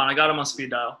out to LeBron. I got him on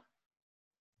speed dial.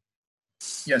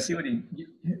 Yeah, see what he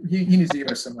needs to give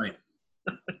us some money.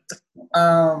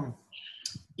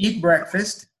 Eat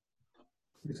breakfast.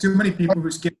 There's too many people who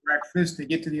skip breakfast. They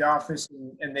get to the office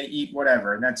and they eat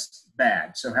whatever, and that's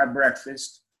bad. So have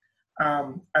breakfast.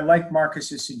 I like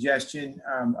Marcus's suggestion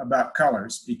about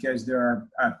colors because there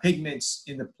are pigments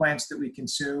in the plants that we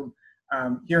consume.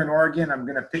 Here in Oregon, I'm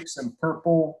going to pick some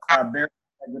purple berries.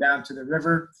 I go down to the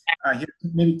river here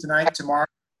maybe tonight, tomorrow.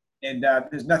 And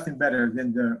there's nothing better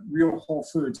than the real whole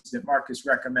foods that Marcus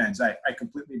recommends. I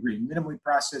completely agree. Minimally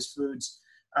processed foods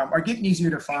are getting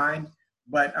easier to find.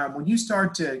 But when you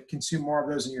start to consume more of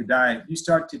those in your diet, you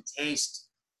start to taste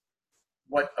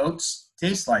what oats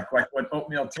taste like what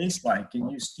oatmeal tastes like.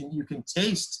 And you can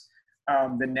taste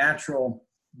the natural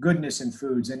goodness in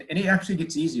foods. And it actually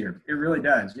gets easier. It really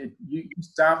does. You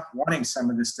stop wanting some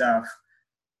of the stuff.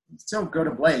 You still go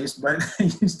to Blaze, but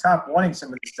you stop wanting some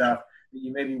of the stuff that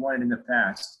you maybe wanted in the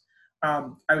past.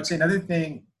 I would say another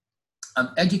thing,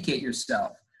 educate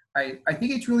yourself. I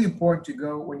think it's really important to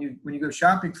go when you go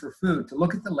shopping for food to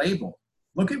look at the label,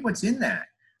 look at what's in that.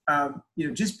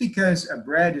 Just because a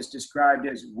bread is described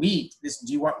as wheat,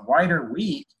 do you want white or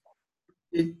wheat?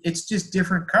 It's just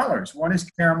different colors. One is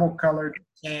caramel colored,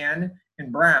 tan,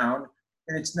 and brown,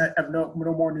 and it's not of no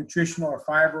more nutritional or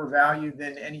fiber value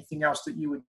than anything else that you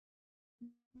would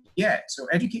get. So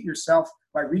educate yourself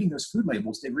by reading those food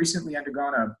labels. They've recently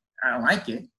undergone a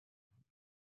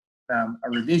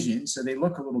revision, so they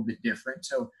look a little bit different.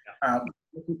 So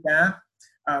look at that.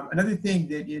 Another thing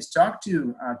that is talk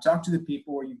to the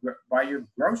people where you buy your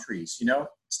groceries.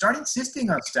 Start insisting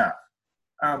on stuff.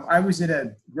 I was at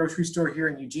a grocery store here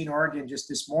in Eugene, Oregon, just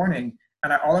this morning,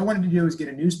 and all I wanted to do was get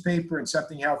a newspaper and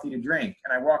something healthy to drink.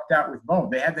 And I walked out with both.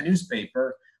 They had the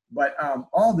newspaper, but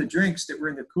all the drinks that were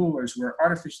in the coolers were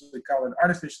artificially colored,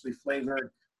 artificially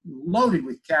flavored, loaded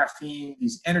with caffeine,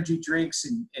 these energy drinks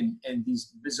and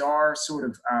these bizarre sort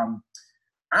of,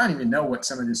 I don't even know what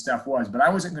some of this stuff was, but I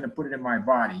wasn't going to put it in my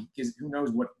body because who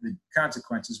knows what the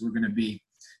consequences were going to be.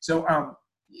 So,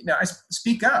 I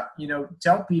speak up,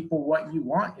 tell people what you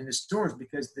want in the stores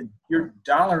because your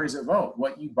dollar is a vote.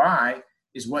 What you buy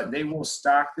is what they will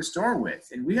stock the store with.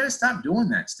 And we got to stop doing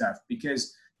that stuff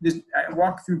because I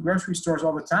walk through grocery stores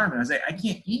all the time and I was like, I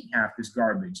can't eat half this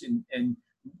garbage.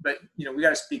 But we got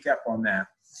to speak up on that.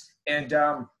 And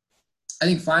I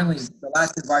think finally, the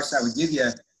last advice I would give you,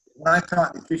 when I've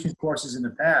taught nutrition courses in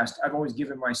the past, I've always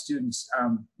given my students,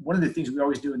 one of the things we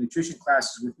always do in nutrition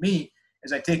classes with me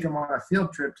is I take them on a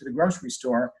field trip to the grocery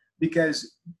store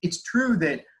because it's true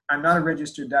that I'm not a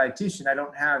registered dietitian. I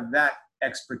don't have that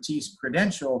expertise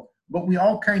credential, but we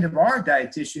all kind of are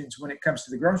dietitians when it comes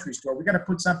to the grocery store. We got to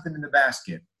put something in the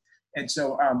basket. And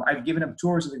so I've given them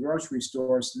tours of the grocery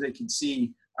store so they can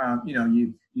see,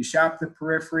 you shop the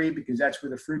periphery because that's where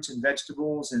the fruits and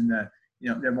vegetables and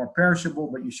they're more perishable,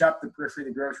 but you shop the periphery of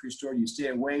the grocery store. You stay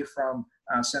away from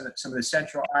some of the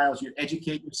central aisles. You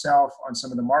educate yourself on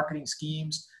some of the marketing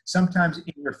schemes. Sometimes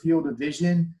in your field of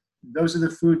vision, those are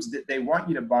the foods that they want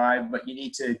you to buy, but you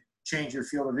need to change your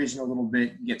field of vision a little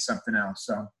bit and get something else.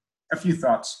 So a few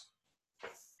thoughts.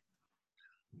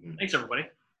 Thanks, everybody.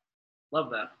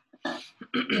 Love that.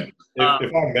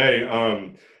 If I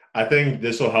may, I think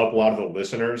this will help a lot of the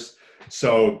listeners.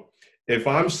 So if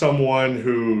I'm someone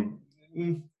who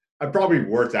I probably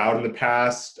worked out in the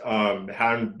past,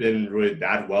 haven't been really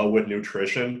that well with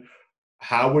nutrition,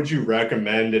 how would you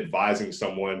recommend advising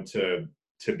someone to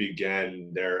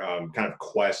begin their kind of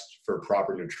quest for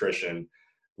proper nutrition?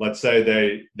 Let's say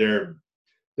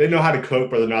they know how to cook,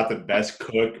 but they're not the best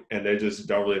cook, and they just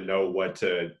don't really know what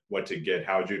to get.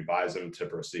 How would you advise them to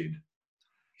proceed?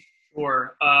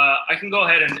 Sure. I can go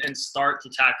ahead and start to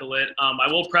tackle it. I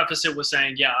will preface it with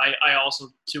saying, I also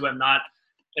too am not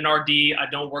an RD. I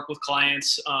don't work with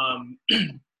clients.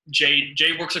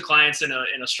 Jay works with clients in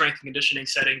a strength and conditioning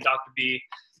setting. Dr. B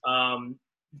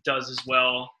does as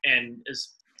well and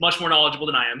is much more knowledgeable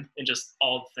than I am in just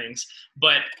all the things.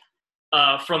 But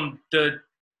from the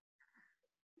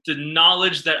the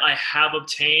knowledge that I have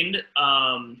obtained,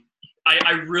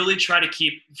 I really try to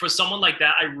keep, for someone like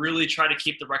that, I really try to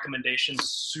keep the recommendations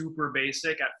super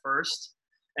basic at first.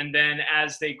 And then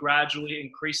as they gradually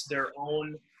increase their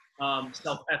own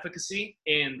self-efficacy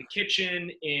in the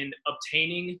kitchen, in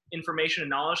obtaining information and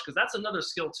knowledge, because that's another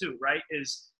skill too, right?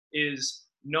 Is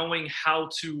knowing how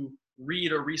to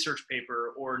read a research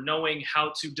paper, or knowing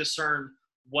how to discern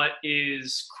what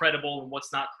is credible and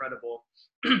what's not credible.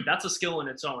 That's a skill in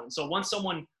its own. So once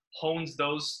someone hones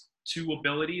those two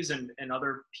abilities and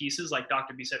other pieces, like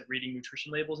Dr. B said, reading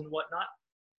nutrition labels and whatnot,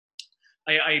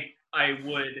 I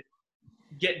would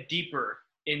get deeper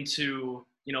into,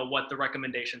 you know, what the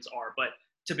recommendations are. But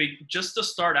just to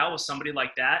start out with somebody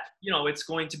like that, you know, it's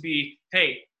going to be,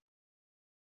 hey,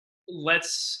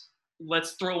 let's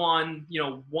throw on, you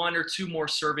know, 1 or 2 more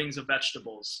servings of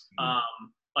vegetables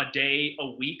a day,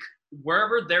 a week,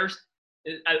 wherever there's,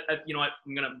 you know what,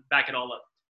 I'm going to back it all up.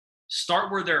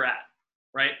 Start where they're at,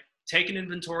 right? Take an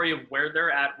inventory of where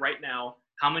they're at right now.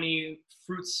 How many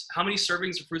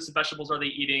servings of fruits and vegetables are they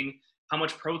eating? How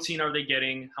much protein are they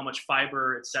getting? How much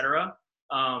fiber, etc.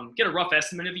 Get a rough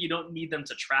estimate of it. You don't need them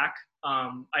to track.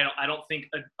 I don't think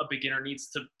a beginner needs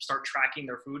to start tracking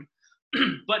their food,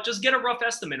 but just get a rough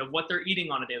estimate of what they're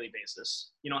eating on a daily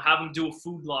basis. You know, have them do a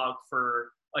food log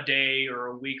for a day or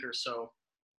a week or so.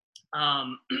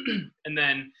 And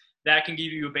then that can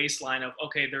give you a baseline of,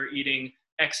 okay, they're eating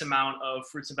X amount of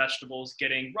fruits and vegetables,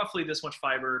 getting roughly this much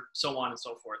fiber, so on and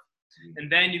so forth.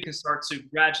 And then you can start to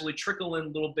gradually trickle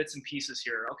in little bits and pieces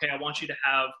here. Okay, I want you to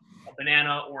have a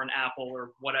banana or an apple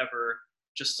or whatever,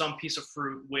 just some piece of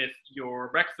fruit with your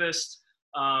breakfast.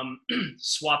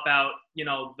 Swap out, you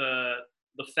know,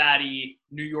 the fatty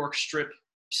New York strip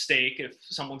steak if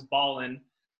someone's balling,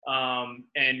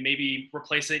 and maybe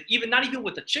replace it, not even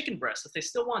with a chicken breast. If they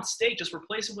still want steak, just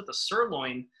replace it with a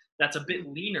sirloin that's a bit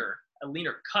leaner, a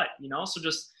leaner cut, you know? So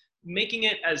just making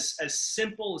it as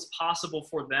simple as possible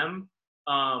for them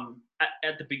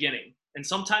at the beginning. And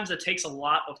sometimes it takes a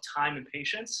lot of time and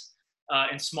patience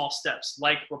in small steps,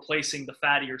 like replacing the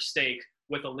fattier steak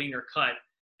with a leaner cut.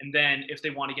 And then if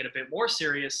they want to get a bit more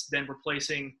serious, then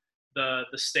replacing the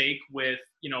steak with,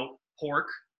 you know, pork,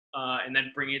 and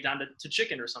then bringing it down to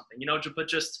chicken or something, you know, but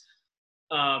just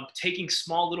taking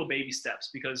small little baby steps,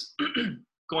 because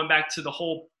going back to the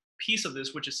whole piece of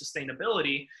this, which is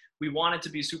sustainability, we want it to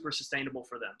be super sustainable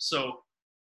for them. So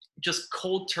just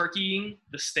cold turkeying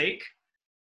the steak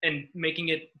and making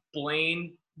it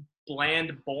bland,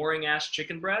 boring ass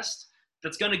chicken breast,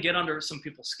 that's going to get under some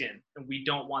people's skin. And we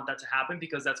don't want that to happen,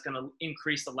 because that's going to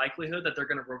increase the likelihood that they're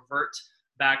going to revert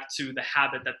back to the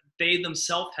habit that they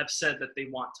themselves have said that they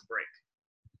want to break.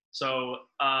 So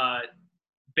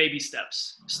baby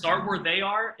steps. Start where they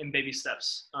are, and baby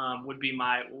steps would be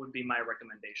my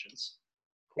recommendations.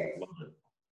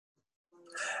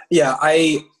 Yeah,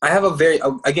 I have a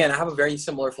very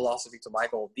similar philosophy to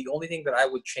Michael. The only thing that I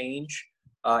would change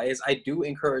is I do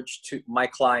encourage my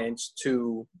clients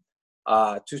to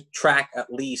track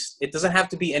at least. It doesn't have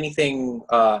to be anything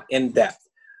in depth,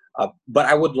 but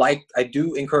I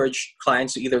do encourage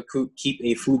clients to either keep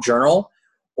a food journal,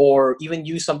 or even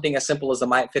use something as simple as the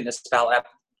MyFitnessPal app.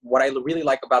 What I really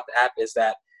like about the app is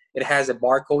that it has a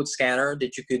barcode scanner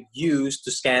that you could use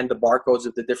to scan the barcodes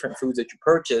of the different foods that you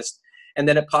purchased, and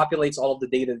then it populates all of the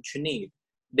data that you need.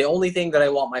 The only thing that I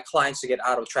want my clients to get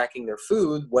out of tracking their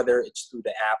food, whether it's through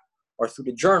the app or through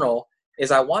the journal,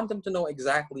 is I want them to know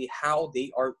exactly how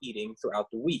they are eating throughout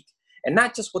the week. And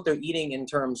not just what they're eating in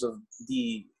terms of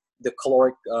the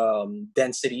caloric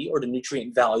density or the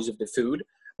nutrient values of the food,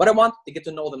 but I want to get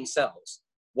to know themselves.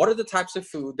 What are the types of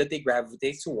food that they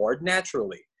gravitate toward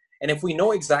naturally? And if we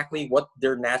know exactly what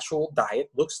their natural diet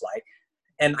looks like,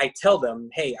 and I tell them,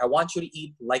 hey, I want you to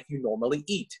eat like you normally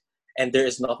eat, and there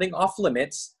is nothing off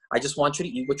limits, I just want you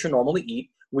to eat what you normally eat.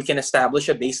 We can establish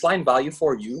a baseline value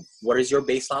for you. What is your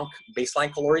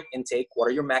baseline caloric intake? What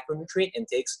are your macronutrient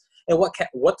intakes? And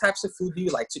what types of food do you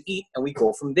like to eat? And we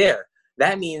go from there.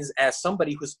 That means, as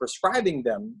somebody who's prescribing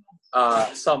them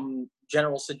some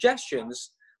general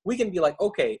suggestions, we can be like,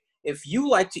 okay, if you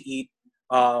like to eat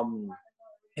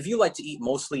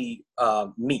mostly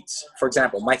meats, for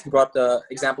example, Mike brought up the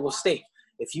example of steak.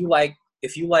 If you like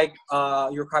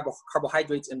your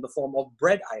carbohydrates in the form of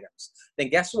bread items, then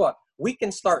guess what? We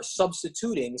can start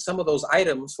substituting some of those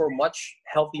items for much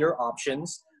healthier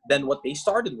options than what they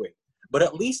started with. But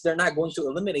at least they're not going to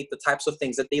eliminate the types of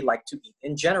things that they like to eat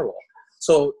in general.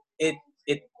 So it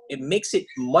makes it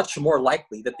much more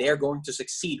likely that they are going to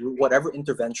succeed with whatever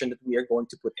intervention that we are going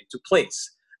to put into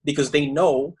place, because they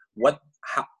know what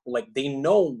like they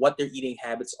know what their eating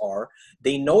habits are.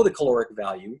 They know the caloric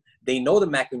value. They know the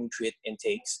macronutrient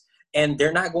intakes, and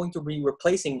they're not going to be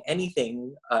replacing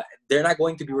anything. They're not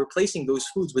going to be replacing those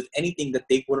foods with anything that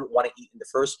they wouldn't want to eat in the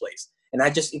first place. And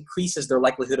that just increases their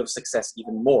likelihood of success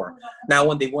even more. Now,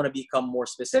 when they want to become more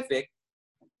specific,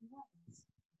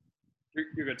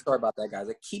 you're good. Sorry about that, guys.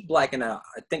 I keep blacking out.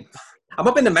 I think I'm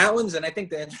up in the mountains, and I think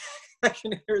the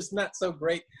interaction here is not so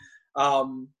great.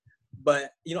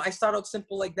 But, you know, I start out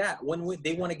simple like that. When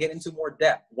they want to get into more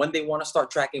depth, when they want to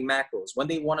start tracking macros, when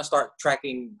they want to start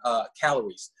tracking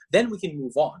calories, then we can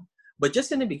move on. But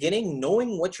just in the beginning,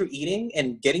 knowing what you're eating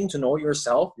and getting to know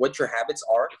yourself, what your habits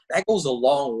are, that goes a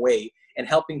long way in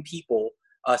helping people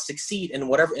succeed in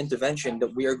whatever intervention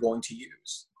that we are going to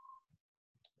use.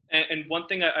 And one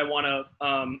thing I want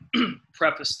to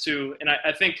preface too, and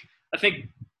I think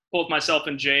both myself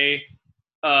and Jay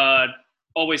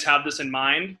always have this in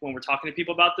mind when we're talking to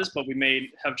people about this, but we may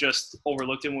have just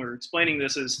overlooked it when we were explaining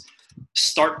this, is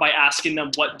start by asking them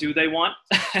what do they want,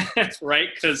 right?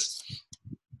 Because,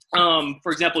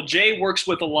 for example, Jay works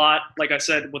with a lot, like I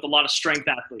said, with a lot of strength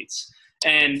athletes.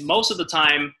 And most of the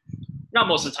time, not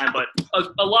most of the time, but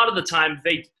a lot of the time,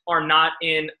 they are not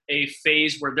in a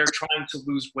phase where they're trying to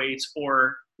lose weight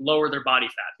or lower their body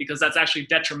fat, because that's actually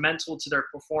detrimental to their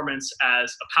performance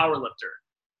as a power lifter.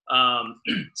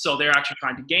 So they're actually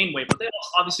trying to gain weight, but they also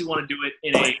obviously want to do it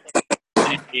in a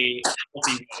healthy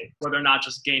way, where they're not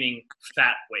just gaining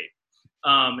fat weight.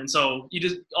 And so you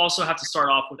just also have to start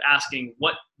off with asking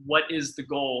what is the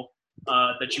goal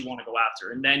that you want to go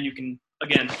after, and then you can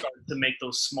again start to make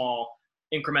those small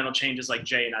incremental changes like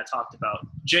Jay and I talked about.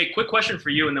 Jay, quick question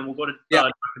for you, and then we'll go to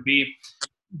Dr. B.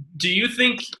 Do you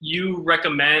think you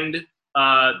recommend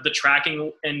the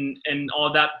tracking and all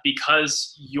of that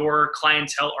because your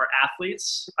clientele are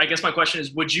athletes? I guess my question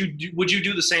is, would you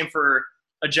do the same for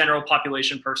a general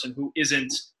population person who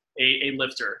isn't a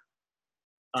lifter?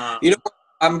 You know,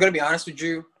 I'm going to be honest with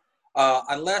you.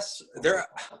 Unless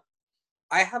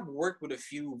I have worked with a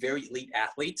few very elite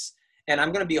athletes, and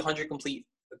I'm going to be 100%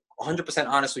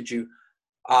 honest with you.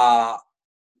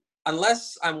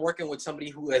 Unless I'm working with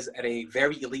somebody who is at a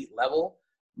very elite level,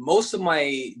 most of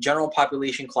my general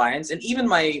population clients, and even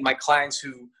my clients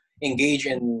who engage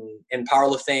in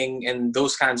powerlifting and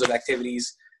those kinds of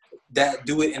activities that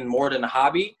do it in more than a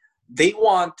hobby, they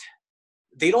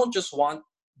don't just want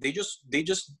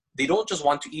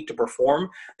to eat to perform.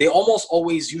 They almost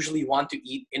always usually want to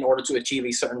eat in order to achieve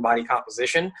a certain body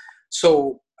composition.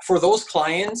 So for those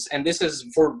clients, and this is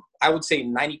for, I would say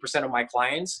 90% of my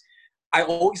clients, I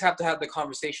always have to have the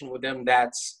conversation with them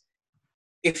that's,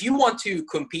 if you want to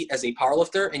compete as a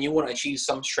powerlifter and you want to achieve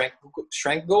some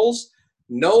strength goals,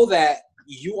 know that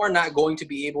you are not going to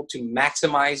be able to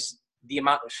maximize the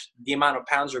amount of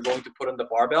pounds you're going to put on the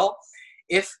barbell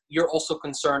if you're also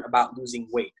concerned about losing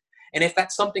weight. And if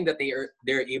that's something that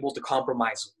they're able to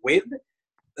compromise with,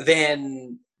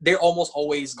 then they're almost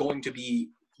always going to be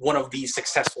one of these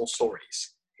successful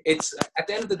stories. It's, at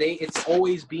the end of the day, it's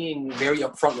always being very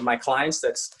upfront with my clients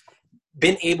that's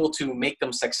been able to make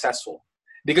them successful.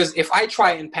 Because if I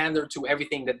try and pander to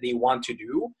everything that they want to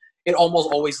do, it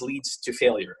almost always leads to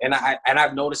failure. And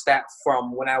I've noticed that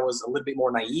from when I was a little bit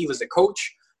more naive as a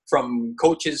coach, from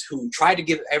coaches who try to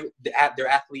give their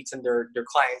athletes and their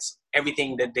clients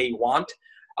everything that they want,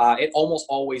 it almost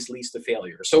always leads to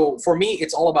failure. So for me,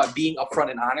 it's all about being upfront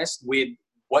and honest with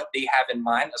what they have in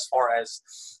mind as far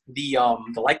as the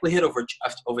likelihood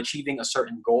of achieving a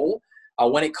certain goal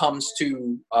when it comes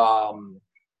to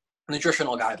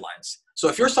nutritional guidelines. So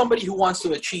if you're somebody who wants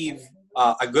to achieve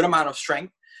a good amount of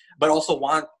strength, but also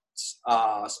wants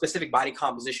specific body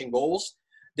composition goals,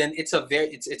 then it's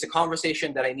a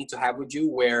conversation that I need to have with you,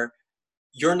 where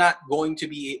you're not going to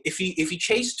be, if you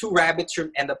chase two rabbits,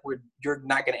 you're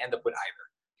not going to end up with either.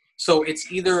 So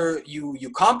it's either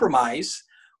you compromise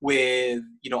with,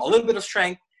 you know, a little bit of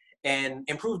strength and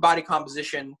improved body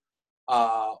composition,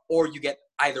 or you get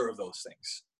either of those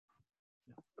things.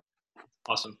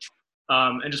 Awesome.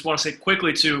 And just want to say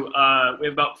quickly too, we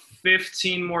have about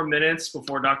 15 more minutes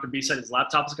before Dr. B said his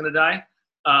laptop is going to die.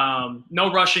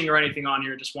 No rushing or anything on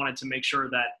here. Just wanted to make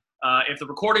sure that if the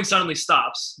recording suddenly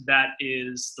stops, that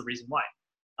is the reason why.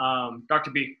 Dr.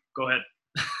 B, go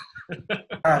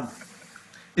ahead.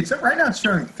 It's right now. It's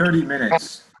showing 30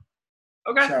 minutes.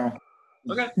 Okay. So,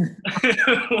 okay.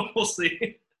 We'll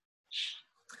see.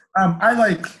 I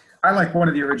like one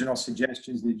of the original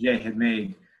suggestions that Jay had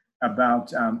made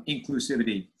about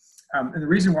inclusivity. And the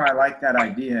reason why I like that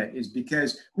idea is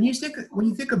because when you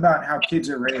think about how kids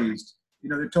are raised, you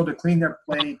know, they're told to clean their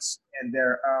plates, and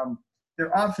they're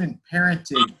often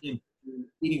parented into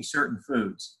eating certain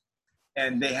foods.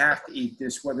 and they have to eat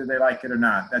this whether they like it or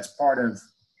not. That's part of,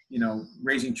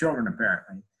 raising children,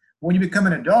 apparently. When you become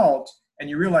an adult and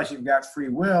you realize you've got free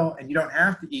will and you don't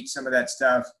have to eat some of that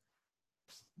stuff,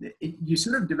 you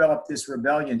sort of develop this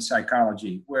rebellion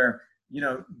psychology where,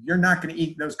 you're not going to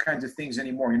eat those kinds of things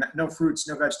anymore. No fruits,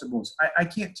 no vegetables. I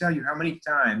can't tell you how many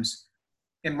times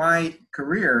in my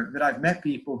career that I've met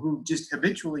people who just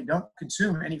habitually don't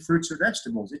consume any fruits or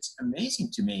vegetables. It's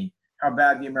amazing to me how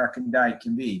bad the American diet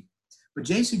can be. But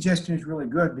Jay's suggestion is really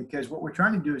good because what we're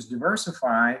trying to do is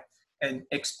diversify and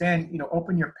expand,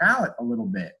 open your palate a little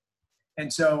bit.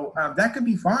 And so that could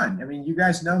be fun. I mean, you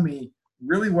guys know me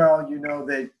really well. You know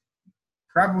that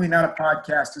probably not a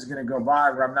podcast is going to go by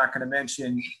where I'm not going to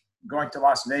mention going to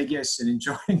Las Vegas and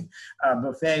enjoying a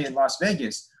buffet in Las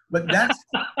Vegas. But that's...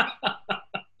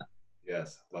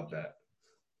 Yes, love that.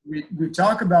 We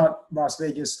talk about Las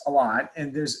Vegas a lot,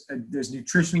 and there's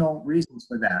nutritional reasons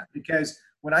for that. Because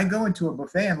when I go into a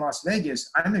buffet in Las Vegas,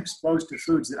 I'm exposed to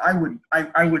foods that I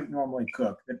wouldn't normally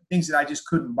cook, the things that I just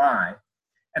couldn't buy,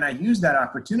 and I use that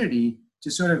opportunity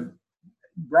to sort of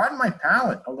broaden my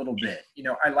palate a little bit.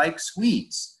 I like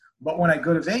sweets, but when I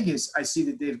go to Vegas, I see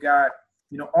that they've got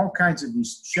all kinds of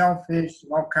these shellfish,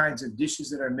 all kinds of dishes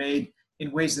that are made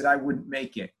in ways that I wouldn't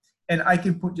make it. And I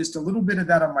can put just a little bit of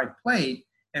that on my plate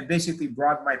and basically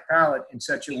broaden my palate in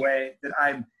such a way that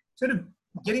I'm sort of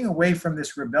getting away from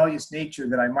this rebellious nature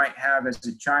that I might have as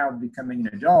a child becoming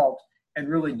an adult and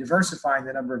really diversifying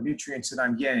the number of nutrients that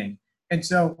I'm getting. And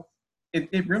so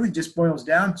it really just boils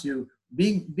down to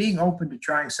being open to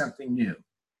trying something new.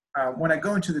 When I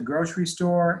go into the grocery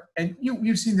store, and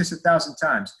you've seen this 1,000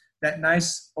 times, that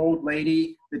nice old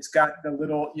lady that's got the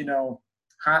little,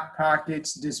 Hot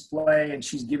Pockets display, and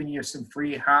she's giving you some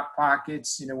free Hot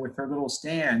Pockets, with her little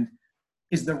stand,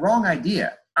 is the wrong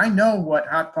idea. I know what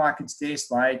Hot Pockets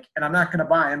taste like, and I'm not going to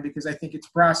buy them because I think it's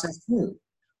processed food.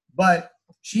 But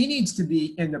she needs to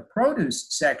be in the produce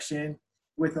section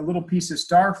with a little piece of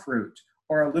star fruit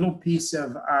or a little piece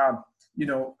of, a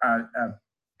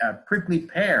prickly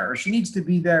pear, or she needs to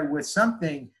be there with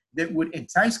something that would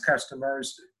entice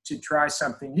customers to try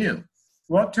something new.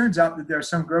 Well, it turns out that there are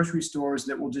some grocery stores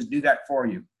that will just do that for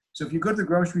you. So if you go to the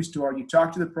grocery store, you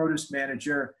talk to the produce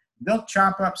manager, they'll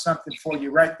chop up something for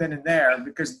you right then and there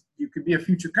because you could be a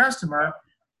future customer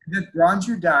that broadens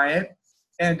your diet,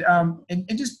 and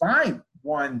just buy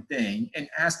one thing and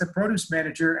ask the produce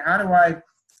manager, how do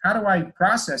I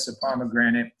process a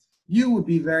pomegranate? You will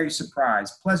be very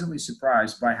surprised, pleasantly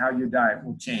surprised by how your diet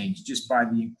will change just by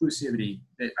the inclusivity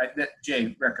that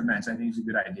Jay recommends. I think is a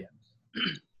good idea.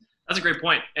 That's a great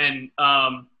point. And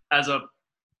as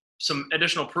some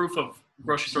additional proof of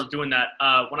grocery stores doing that,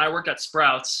 when I worked at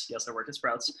Sprouts, yes, I worked at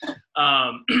Sprouts,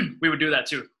 we would do that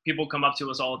too. People come up to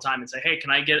us all the time and say, hey, can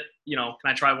I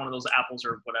try one of those apples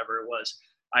or whatever it was?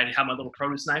 I'd have my little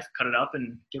produce knife, cut it up,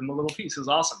 and give them a little piece. It was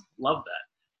awesome. Love that.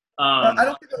 I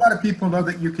don't think a lot of people know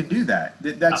that you can do that.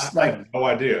 I had no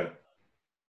idea.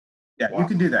 Yeah, wow. You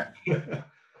can do that.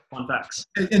 Fun facts.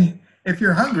 And if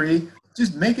you're hungry,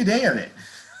 just make a day of it.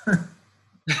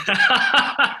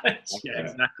 Yeah,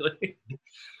 exactly.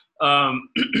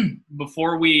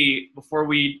 Before we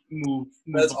move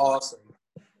that's awesome.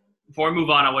 Before we move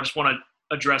on, I just want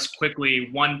to address quickly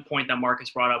one point that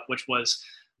Marcus brought up, which was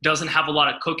doesn't have a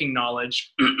lot of cooking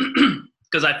knowledge,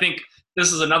 because I think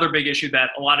this is another big issue that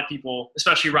a lot of people,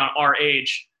 especially around our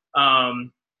age,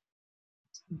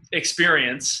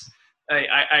 experience.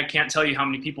 I can't tell you how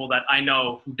many people that I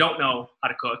know who don't know how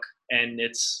to cook, and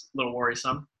it's a little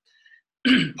worrisome.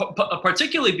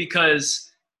 Particularly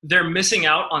because they're missing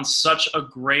out on such a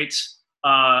great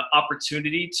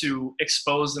opportunity to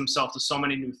expose themselves to so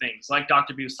many new things, like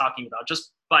Dr. B was talking about.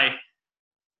 Just by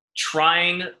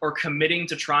trying or committing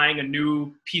to trying a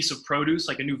new piece of produce,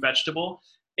 like a new vegetable,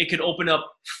 it could open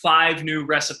up 5 new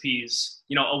recipes,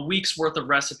 a week's worth of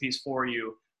recipes for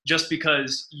you, just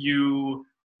because you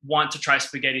want to try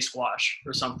spaghetti squash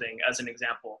or something, as an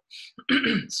example.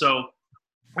 So,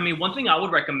 I mean, one thing I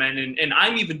would recommend, and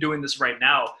I'm even doing this right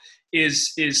now,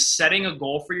 is setting a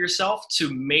goal for yourself to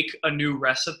make a new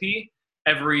recipe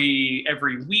every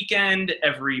weekend,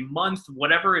 every month,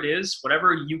 whatever it is,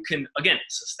 whatever you can, again,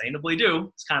 sustainably do.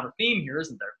 It's kind of a theme here,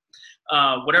 isn't there?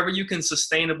 Whatever you can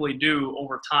sustainably do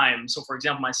over time. So, for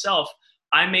example, myself,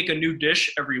 I make a new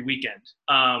dish every weekend.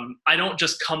 I don't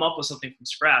just come up with something from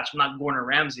scratch. I'm not Gordon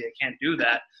Ramsay. I can't do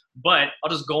that. But I'll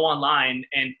just go online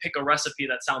and pick a recipe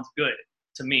that sounds good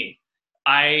to me.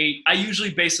 I usually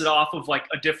base it off of like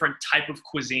a different type of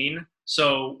cuisine.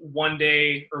 So one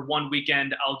day or one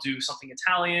weekend, I'll do something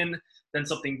Italian, then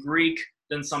something Greek,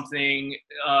 then something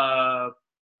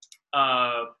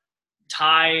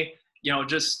Thai.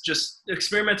 just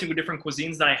experimenting with different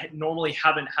cuisines that I normally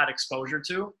haven't had exposure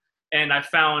to. And I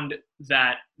found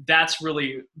that that's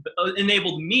really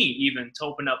enabled me even to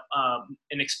open up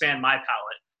and expand my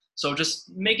palate. So just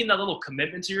making that little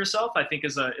commitment to yourself, I think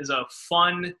is a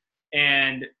fun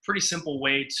and pretty simple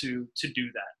way to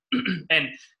do that. And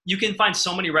you can find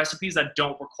so many recipes that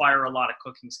don't require a lot of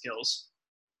cooking skills.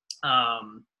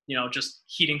 Just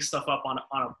heating stuff up on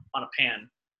a pan.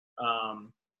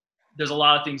 There's a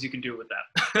lot of things you can do with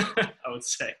that, I would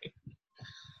say.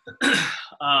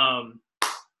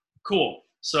 Cool.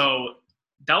 So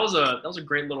that was a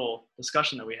great little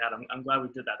discussion that we had. I'm glad we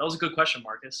did that. That was a good question,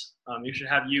 Marcus. You should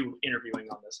have you interviewing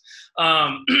on this.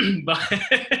 But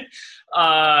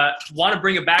want to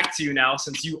bring it back to you now,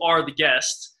 since you are the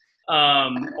guest. I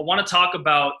want to talk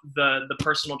about the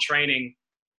personal training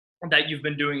that you've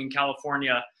been doing in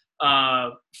California.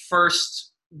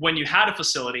 First, when you had a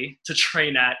facility to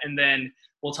train at, and then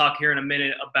we'll talk here in a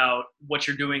minute about what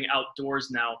you're doing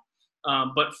outdoors now.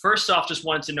 But first off, just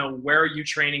wanted to know, where are you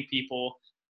training people,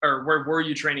 or where were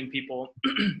you training people?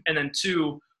 And then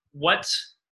two,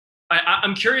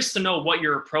 I'm curious to know what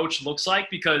your approach looks like,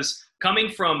 because coming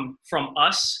from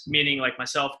us, meaning like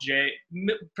myself, Jay,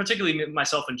 particularly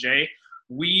myself and Jay,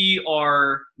 we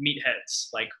are meatheads.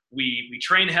 Like we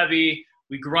train heavy,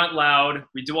 we grunt loud,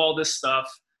 we do all this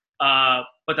stuff.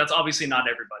 But that's obviously not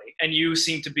everybody. And you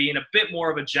seem to be in a bit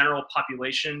more of a general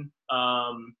population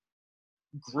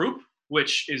group,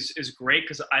 which is great,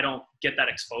 because I don't get that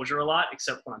exposure a lot,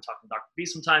 except when I'm talking to Dr. B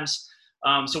sometimes.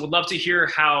 So would love to hear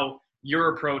how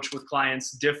your approach with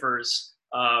clients differs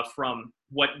from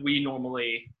what we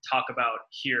normally talk about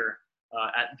here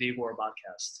at the Agora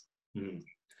Podcast. Mm-hmm.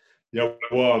 Yeah,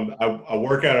 well, I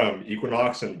work at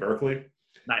Equinox in Berkeley.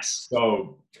 Nice.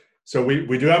 So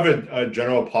we do have a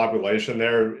general population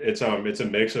there. It's a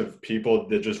mix of people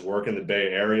that just work in the Bay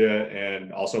Area,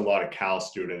 and also a lot of Cal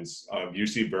students.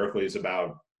 UC Berkeley is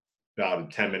about a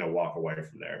 10-minute walk away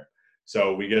from there.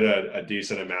 So we get a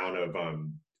decent amount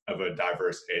of a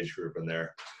diverse age group in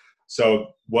there.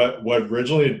 So what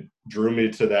originally drew me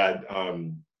to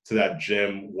that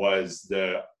gym was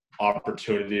the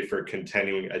opportunity for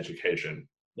continuing education.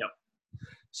 Yep.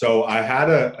 So I had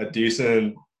a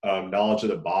decent knowledge of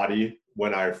the body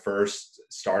when I first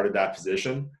started that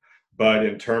position, but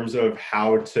in terms of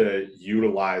how to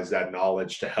utilize that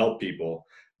knowledge to help people,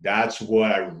 that's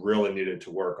what I really needed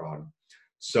to work on.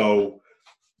 So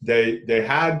they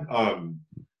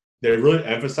really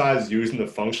emphasized using the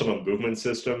functional movement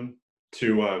system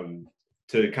to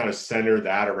kind of center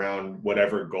that around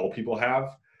whatever goal people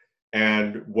have.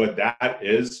 And what that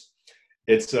is,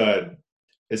 it's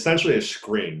essentially a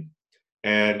screen.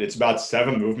 And it's about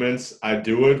 7 movements. I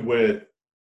do it with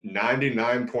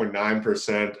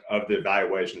 99.9% of the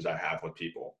evaluations I have with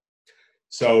people.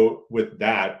 So with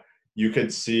that, you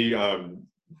could see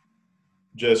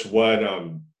just what,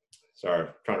 sorry,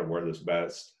 I'm trying to word this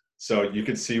best. So you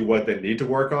could see what they need to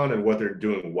work on and what they're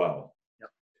doing well. Yep.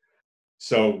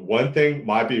 So one thing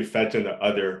might be affecting the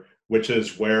other, which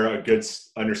is where a good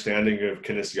understanding of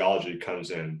kinesiology comes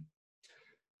in.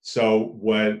 So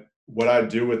what I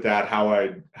do with that, how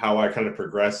I kind of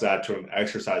progress that to an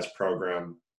exercise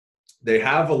program, they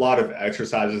have a lot of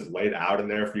exercises laid out in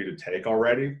there for you to take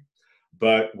already.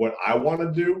 But what I want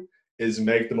to do is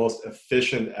make the most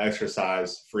efficient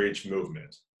exercise for each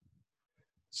movement.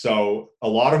 So a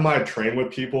lot of my train with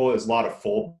people is a lot of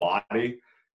full body,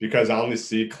 because I only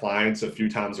see clients a few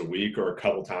times a week or a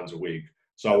couple times a week.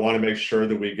 So I want to make sure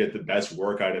that we get the best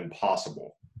workout in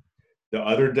possible. The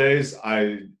other days,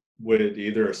 I would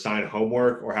either assign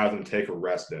homework or have them take a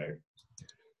rest day.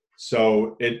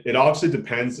 So it obviously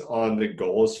depends on the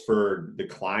goals for the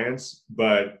clients,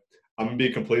 but I'm gonna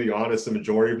be completely honest, the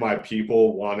majority of my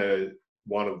people want to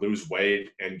lose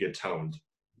weight and get toned.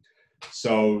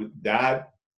 So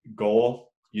that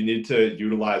goal, you need to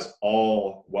utilize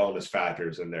all wellness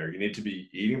factors in there. You need to be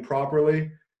eating properly,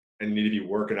 and you need to be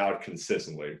working out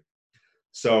consistently.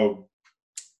 So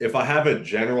if I have a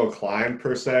general client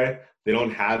per se, they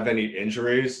don't have any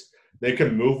injuries, they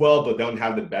can move well, but don't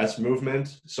have the best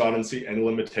movement, so I don't see any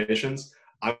limitations,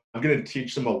 I'm going to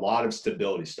teach them a lot of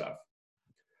stability stuff.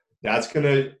 That's going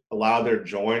to allow their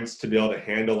joints to be able to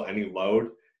handle any load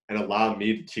and allow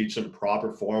me to teach them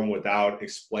proper form without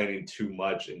explaining too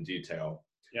much in detail.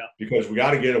 Yeah. Because we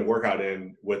got to get a workout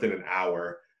in within an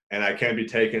hour, and I can't be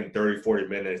taking 30, 40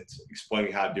 minutes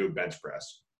explaining how to do a bench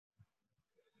press.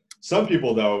 Some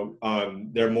people, though,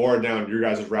 they're more down your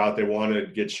guys' route. They want to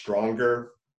get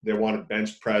stronger. They want to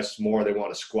bench press more. They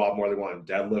want to squat more. They want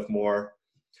to deadlift more.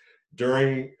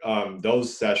 during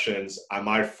those sessions, I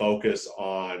might focus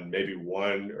on maybe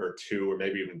 1 or 2 or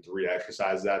maybe even 3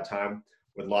 exercises at a time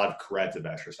with a lot of corrective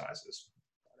exercises.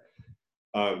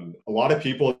 A lot of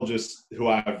people just who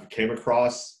I've came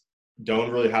across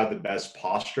don't really have the best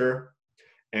posture.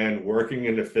 And working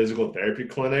in a physical therapy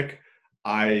clinic,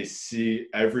 I see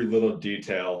every little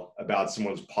detail about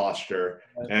someone's posture.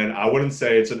 And I wouldn't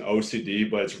say it's an OCD,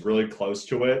 but it's really close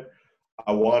to it.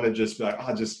 I want to just be like,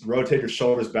 oh, just rotate your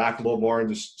shoulders back a little more and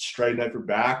just straighten up your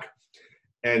back.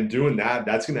 And doing that,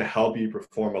 that's going to help you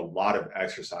perform a lot of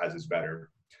exercises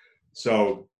better.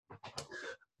 So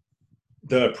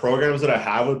the programs that I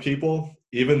have with people,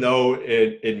 even though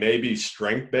it may be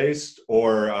strength-based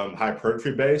or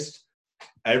hypertrophy-based,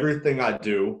 everything I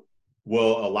do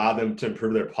will allow them to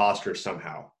improve their posture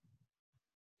somehow.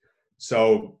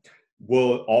 So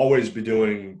we'll always be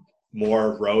doing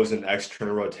more rows and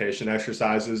external rotation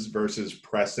exercises versus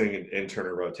pressing and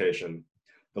internal rotation.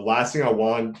 The last thing I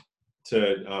want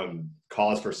to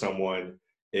cause for someone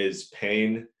is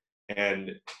pain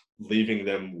and leaving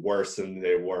them worse than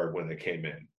they were when they came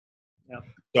in. Yeah.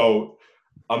 So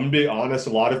I'm gonna be honest,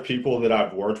 a lot of people that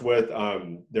I've worked with,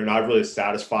 they're not really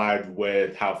satisfied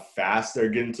with how fast they're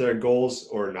getting to their goals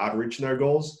or not reaching their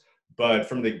goals. But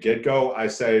from the get-go, I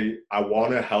say, I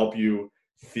wanna help you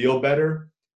feel better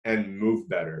and move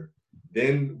better.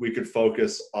 Then we could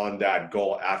focus on that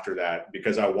goal after that,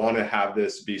 because I wanna have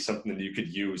this be something that you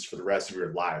could use for the rest of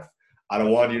your life. I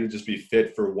don't want you to just be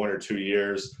fit for 1 or 2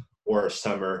 years or a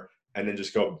summer and then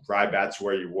just go right back to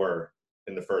where you were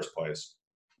in the first place.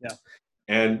 Yeah.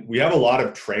 And we have a lot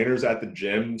of trainers at the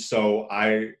gym.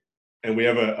 And we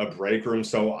have a break room.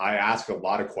 So I ask a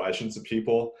lot of questions to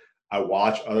people. I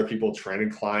watch other people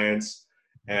training clients,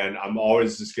 and I'm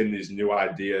always just getting these new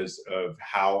ideas of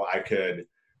how I could,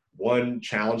 1,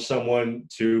 challenge someone,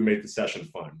 2, make the session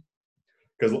fun.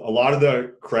 Because a lot of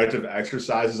the corrective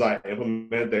exercises I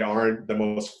implement, they aren't the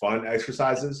most fun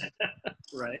exercises.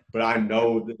 Right. But I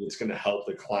know that it's going to help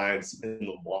the clients in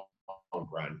the long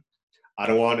run. I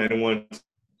don't want anyone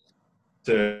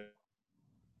to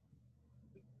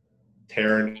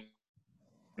tear an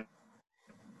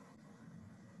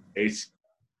ACL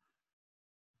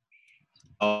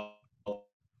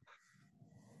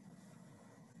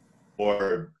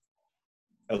or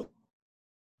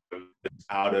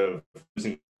out of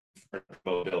using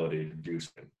mobility to do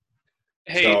something.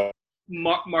 Hey, so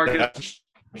Marcus.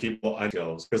 People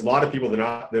skills, because a lot of people they're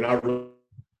not really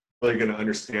going to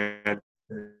understand.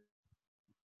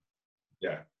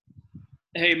 Yeah.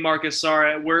 Hey, Marcus.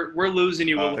 Sorry, we're losing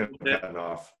you a little bit.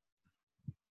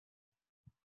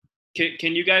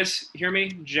 Can you guys hear me,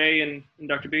 Jay and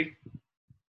Dr. B?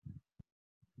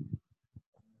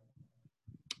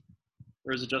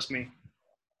 Or is it just me?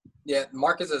 Yeah,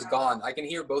 Marcus is gone. I can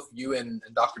hear both you and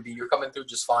Dr. B. You're coming through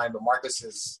just fine, but Marcus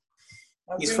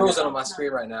he's frozen on my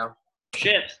screen right now.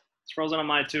 Shit, it's frozen on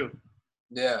mine too.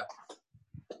 Yeah.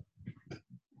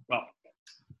 Well,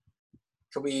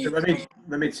 can we?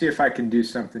 Let me see if I can do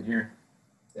something here.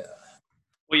 Yeah.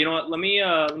 Well, you know what? Let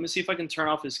me see if I can turn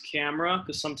off his camera,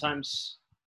 because sometimes.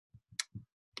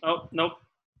 Oh nope.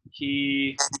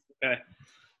 Okay.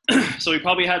 So he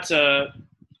probably had to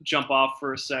jump off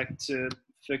for a sec to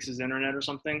fix his internet or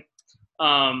something.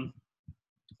 Oh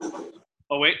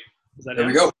wait, is that there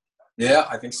him? We go. Yeah,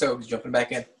 I think so. He's jumping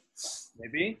back in.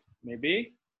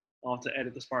 Maybe. I'll have to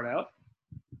edit this part out.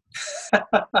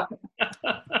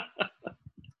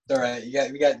 All right, we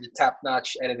got your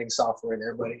top-notch editing software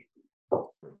there, buddy.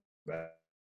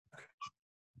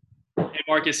 Hey,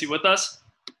 Marcus, you with us?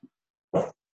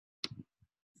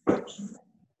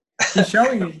 He's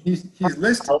showing. He's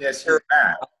listed as your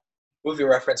back. Movie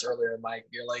reference earlier, Mike.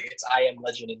 You're like, it's I Am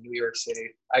Legend in New York City.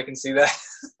 I can see that.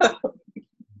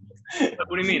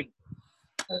 What do you mean?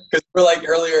 Because we're like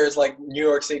earlier, it's like New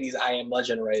York City's I Am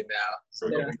Legend right now. So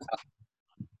Yeah.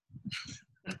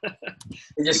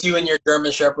 It's just you and your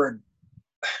German Shepherd.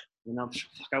 You know,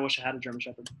 fuck, I wish I had a German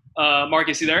Shepherd.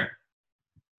 Marcus, you there?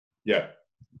 Yeah.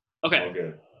 Okay. All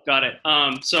good. Got it.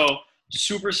 So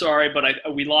super sorry, but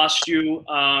we lost you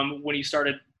when you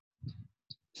started.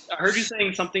 I heard you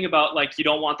saying something about like you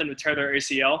don't want them to tear their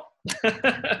ACL.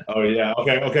 Oh yeah.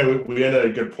 Okay. We had a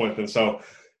good point then. So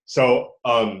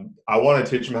I want to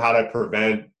teach them how to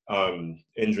prevent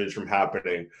injuries from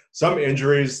happening. Some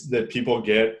injuries that people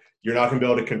get, you're not going to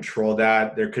be able to control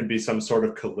that. There could be some sort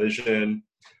of collision,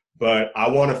 but I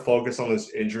want to focus on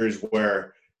those injuries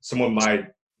where someone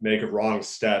might make a wrong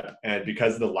step, and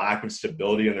because of the lack of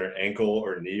stability in their ankle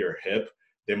or knee or hip,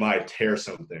 they might tear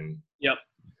something. Yep.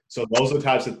 So those are the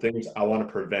types of things I want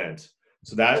to prevent.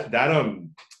 So that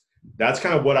that's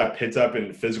kind of what I picked up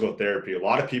in physical therapy. A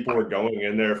lot of people were going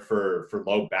in there for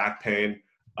low back pain,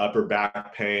 upper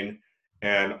back pain,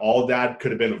 and all that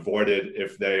could have been avoided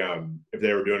if they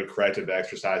were doing corrective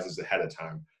exercises ahead of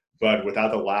time. But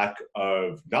without the lack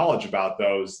of knowledge about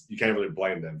those, you can't really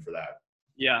blame them for that.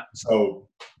 Yeah. So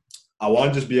I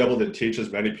want to just be able to teach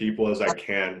as many people as I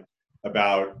can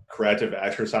about corrective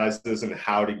exercises and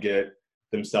how to get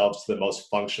themselves to the most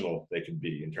functional they can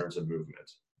be in terms of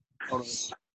movement. Totally.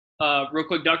 Real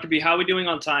quick, Dr. B, how are we doing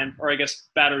on time, or I guess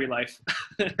battery life?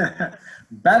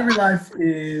 Battery life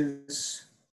is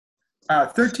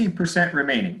 13%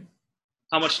 remaining.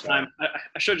 How much time?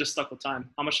 I should have just stuck with time.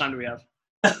 How much time do we have?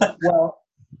 Well,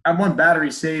 I'm on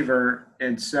battery saver,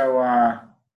 and so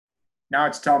now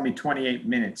it's telling me 28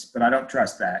 minutes, but I don't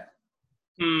trust that.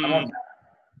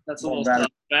 That's a little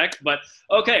suspect, but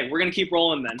okay, we're gonna keep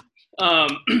rolling then.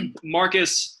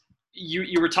 Marcus,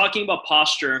 you were talking about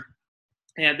posture,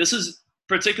 and this is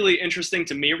particularly interesting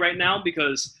to me right now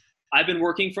because I've been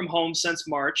working from home since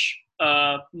March.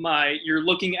 You're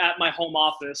looking at my home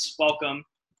office. Welcome.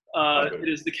 It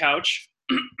is the couch.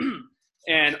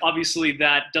 And obviously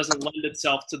that doesn't lend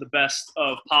itself to the best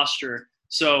of posture.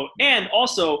 So, and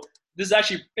also this is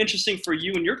actually interesting for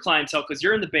you and your clientele because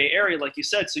you're in the Bay Area, like you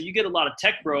said, so you get a lot of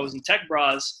tech bros and tech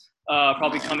bras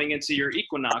probably coming into your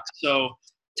Equinox. So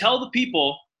tell the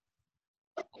people,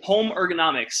 home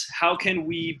ergonomics, how can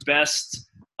we best,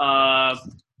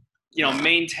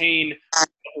 maintain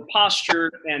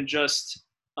posture and just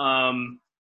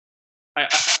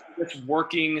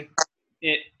working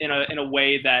in a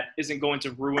way that isn't going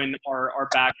to ruin our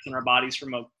backs and our bodies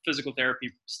from a physical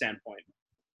therapy standpoint.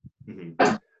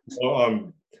 Mm-hmm.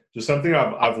 So just something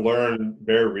I've learned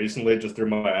very recently just through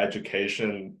my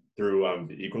education through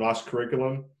the Equinox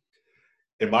curriculum.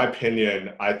 In my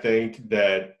opinion, I think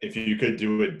that if you could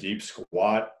do a deep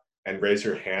squat and raise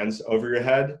your hands over your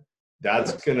head,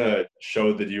 that's going to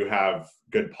show that you have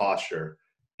good posture.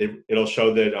 It'll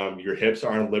show that your hips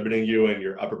aren't limiting you and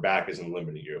your upper back isn't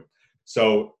limiting you.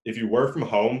 So if you work from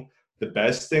home, the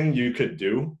best thing you could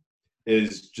do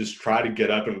is just try to get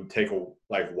up and take a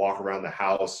walk around the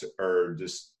house or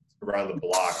just around the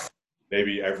block,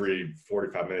 maybe every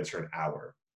 45 minutes or an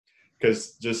hour.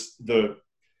 Because just the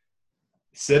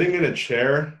sitting in a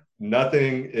chair,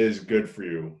 nothing is good for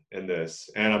you in this.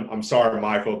 And I'm sorry,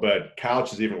 Michael, but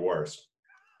couch is even worse.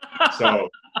 So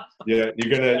yeah, you're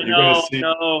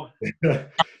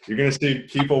gonna see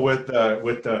people with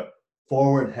the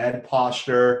forward head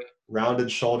posture,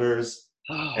 rounded shoulders,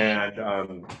 and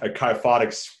a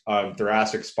kyphotic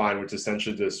thoracic spine, which is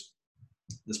essentially just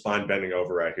the spine bending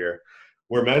over right here.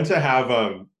 We're meant to have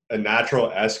a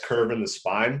natural S curve in the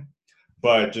spine,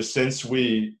 but just since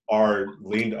we are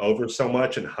leaned over so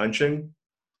much and hunching,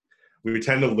 we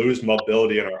tend to lose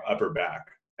mobility in our upper back.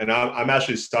 And I'm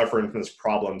actually suffering from this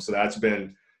problem, so that's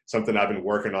been something I've been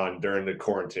working on during the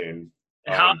quarantine.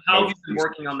 And how have you been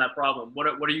working on that problem? What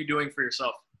are you doing for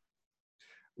yourself?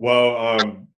 Well,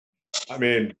 I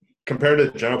mean, compared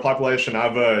to the general population, I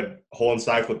have a whole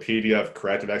encyclopedia of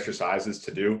corrective exercises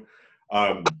to do.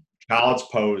 Child's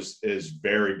pose is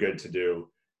very good to do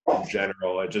in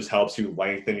general. It just helps you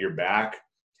lengthen your back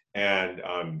and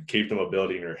keep the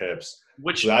mobility in your hips.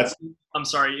 I'm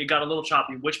sorry, it got a little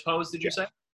choppy. Which pose did you say?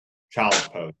 Child's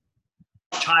pose.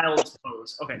 Child's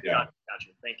pose. Okay, yeah.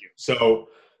 Gotcha. Thank you. So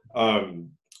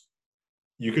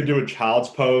you could do a child's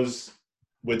pose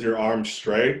with your arms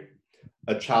straight,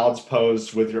 a child's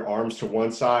pose with your arms to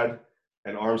one side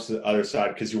and arms to the other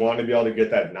side, because you want to be able to get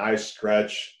that nice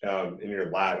stretch in your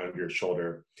lat under your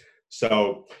shoulder.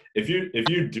 So if you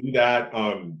do that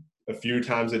a few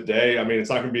times a day, I mean, it's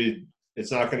not going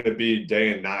to be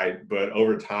day and night, but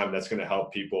over time, that's going to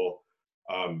help people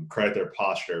correct their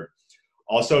posture.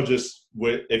 Also,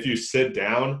 if you sit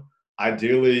down,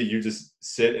 ideally you just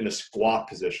sit in a squat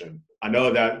position. I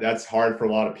know that that's hard for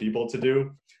a lot of people to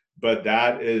do, but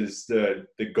that is the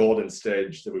golden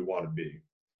stage that we want to be.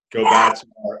 Go back to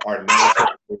our natural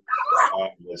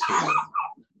as humans.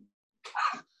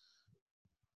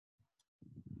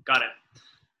 Got it.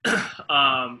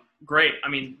 Great. I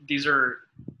mean, this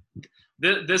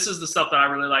is the stuff that I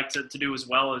really like to do as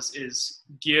well, is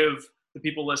give the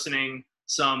people listening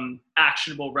some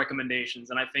actionable recommendations.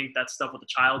 And I think that stuff with the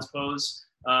child's pose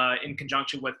in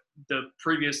conjunction with the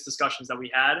previous discussions that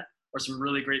we had are some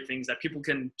really great things that people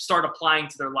can start applying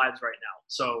to their lives right now.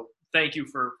 So thank you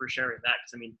for sharing that.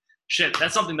 Because I mean, shit,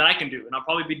 that's something that I can do. And I'll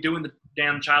probably be doing the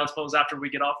damn child's pose after we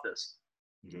get off this.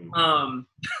 Mm-hmm.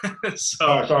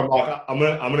 Sorry, Mark, I'm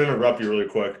gonna interrupt you really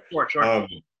quick. Sure.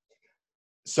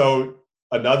 So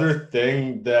another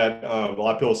thing that a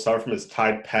lot of people suffer from is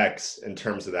tight pecs in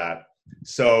terms of that.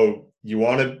 So you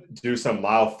want to do some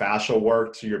myofascial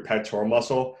work to your pectoral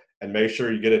muscle and make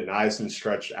sure you get it nice and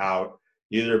stretched out,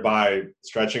 either by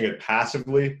stretching it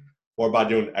passively or by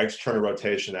doing external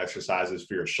rotation exercises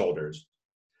for your shoulders.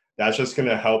 That's just going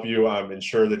to help you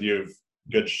ensure that you have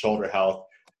good shoulder health,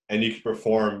 and you can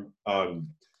perform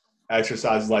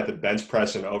exercises like the bench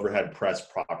press and overhead press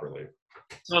properly.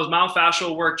 So is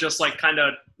myofascial work just like kind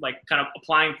of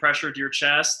applying pressure to your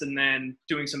chest and then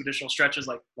doing some additional stretches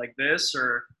like this,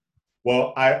 or?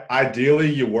 Well,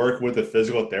 ideally you work with a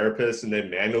physical therapist and they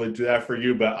manually do that for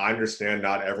you, but I understand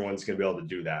not everyone's going to be able to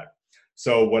do that.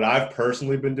 So what I've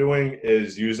personally been doing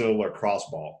is using a lacrosse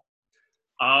ball.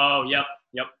 Oh, yep.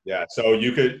 Yeah, so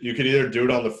you could either do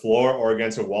it on the floor or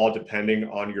against a wall depending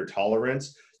on your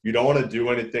tolerance. You don't want to do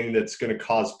anything that's going to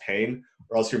cause pain,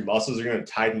 or else your muscles are going to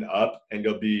tighten up and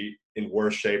you'll be in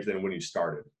worse shape than when you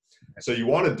started. So you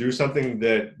want to do something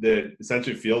that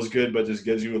essentially feels good but just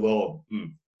gives you a little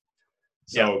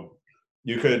So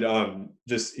you could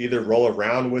just either roll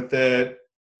around with it,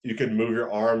 you could move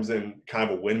your arms in kind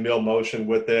of a windmill motion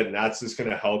with it, and that's just going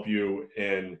to help you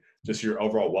in just your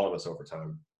overall wellness over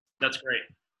time. That's great.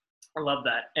 I love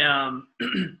that.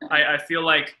 I feel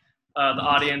like the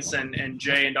audience and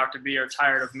Jay and Dr. B are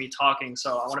tired of me talking,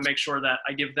 so I want to make sure that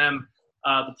I give them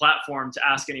the platform to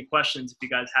ask any questions if you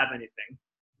guys have anything.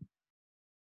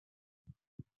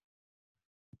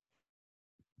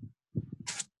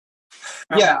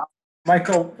 Yeah.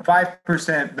 Michael,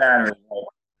 5% battery.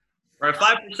 We're at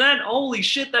 5%. Holy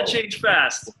shit, that changed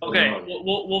fast. Okay,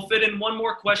 we'll fit in one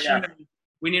more question. Yeah.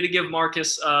 We need to give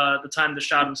Marcus the time to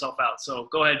shout himself out. So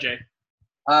go ahead, Jay.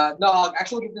 No, I'll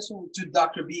actually give this one to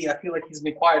Dr. B. I feel like he's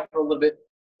been quiet for a little bit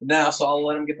now, so I'll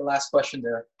let him get the last question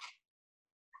there.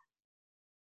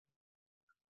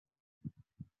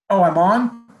 Oh, I'm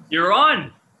on? You're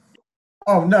on.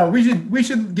 Oh, no, we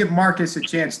should give Marcus a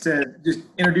chance to just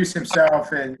introduce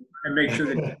himself and make sure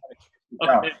that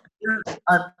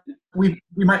we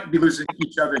might be losing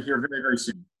each other here very, very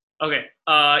soon. Okay.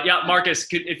 Yeah, Marcus,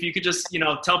 if you could just,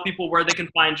 tell people where they can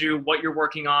find you, what you're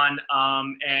working on,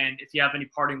 and if you have any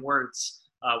parting words,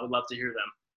 would love to hear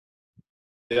them.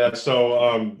 Yeah, so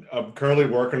I'm currently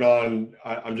working on,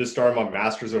 I'm just starting my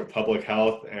Master's of Public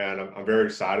Health, and I'm very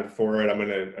excited for it. I'm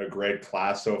in a great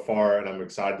class so far, and I'm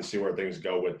excited to see where things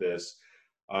go with this.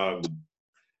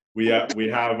 We have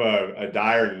a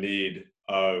dire need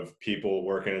of people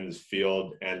working in this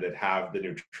field and that have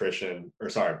the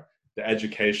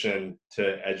education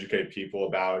to educate people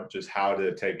about just how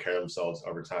to take care of themselves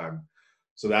over time.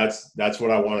 So that's what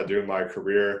I want to do in my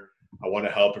career. I want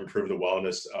to help improve the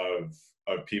wellness of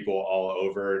people all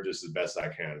over just as best I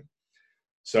can.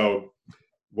 So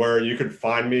where you could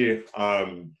find me,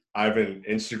 I have an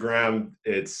Instagram.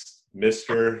 It's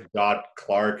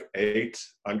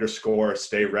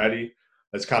Mr.Clark8_stay ready.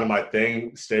 That's kind of my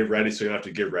thing. Stay ready so you don't have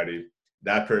to get ready.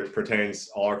 That pertains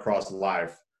all across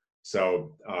life.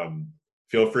 So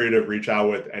feel free to reach out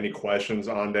with any questions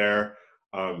on there.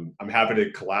 I'm happy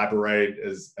to collaborate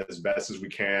as best as we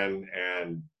can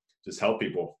and just help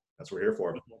people. That's what we're here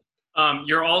for.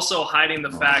 You're also hiding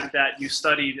the fact that you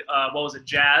studied,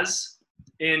 jazz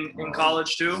in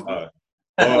college too?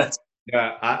 Well,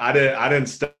 yeah, I didn't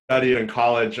study in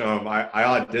college. I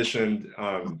auditioned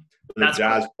for the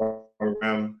jazz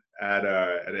program at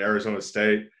Arizona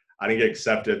State. I didn't get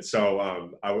accepted, so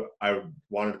I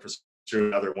wanted to pursue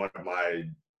another one of my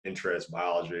interests,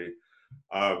 biology.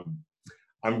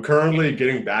 I'm currently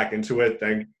getting back into it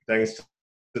thanks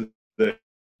to the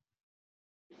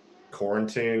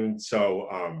quarantine. So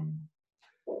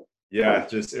yeah,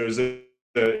 just it was a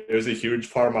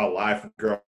huge part of my life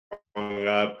growing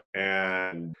up,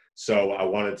 and so I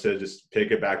wanted to just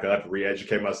pick it back up,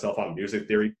 re-educate myself on music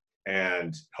theory,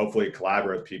 and hopefully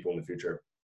collaborate with people in the future.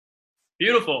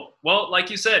 Beautiful. Well, like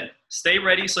you said, stay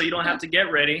ready so you don't have to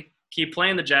get ready. Keep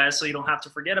playing the jazz so you don't have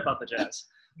to forget about the jazz.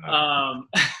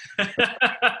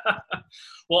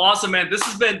 Well, awesome, man. This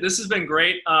has been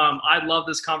great. I love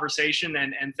this conversation,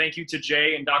 and thank you to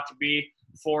Jay and Dr. B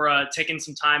for taking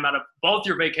some time out of both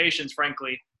your vacations,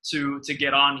 frankly, to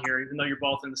get on here, even though you're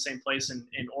both in the same place in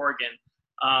Oregon.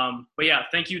 But yeah,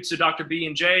 thank you to Dr. B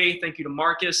and Jay. Thank you to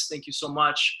Marcus. Thank you so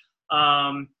much.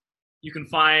 You can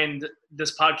find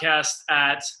this podcast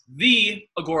at the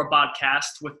Agora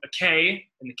Podcast with a K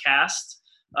in the cast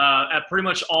at pretty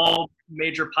much all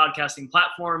major podcasting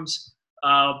platforms.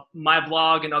 My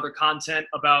blog and other content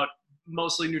about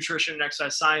mostly nutrition and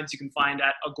exercise science you can find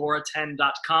at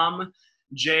agora10.com.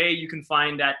 Jay you can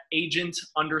find at agent_Jay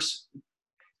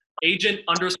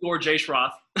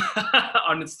Schroth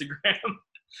on Instagram.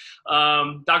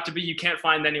 Dr. B you can't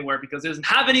find anywhere because he doesn't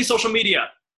have any social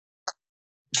media.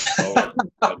 Oh,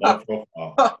 low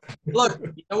profile. Look,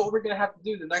 you know what we're gonna have to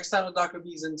do the next time the Dr.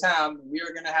 B's in town? We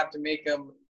are gonna have to make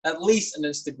him at least an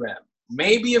Instagram,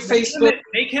 maybe a Facebook.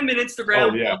 Make him an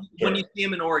Instagram when sure. you see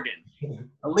him in Oregon.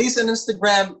 At least an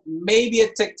Instagram, maybe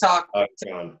a TikTok.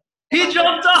 John. He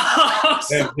jumped off.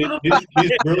 Damn,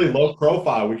 he's really low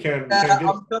profile. We can't get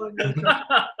I'm telling you.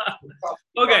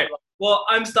 Okay, well,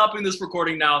 I'm stopping this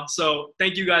recording now. So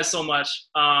thank you guys so much.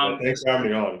 thanks for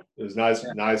having me on. It was nice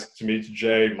to meet you,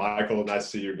 Jay. Michael, nice to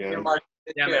see you again. Mark,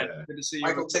 Yeah, man. Good to see you.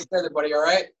 Michael, take care, everybody. All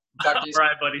right. All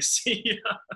right, buddy. See ya.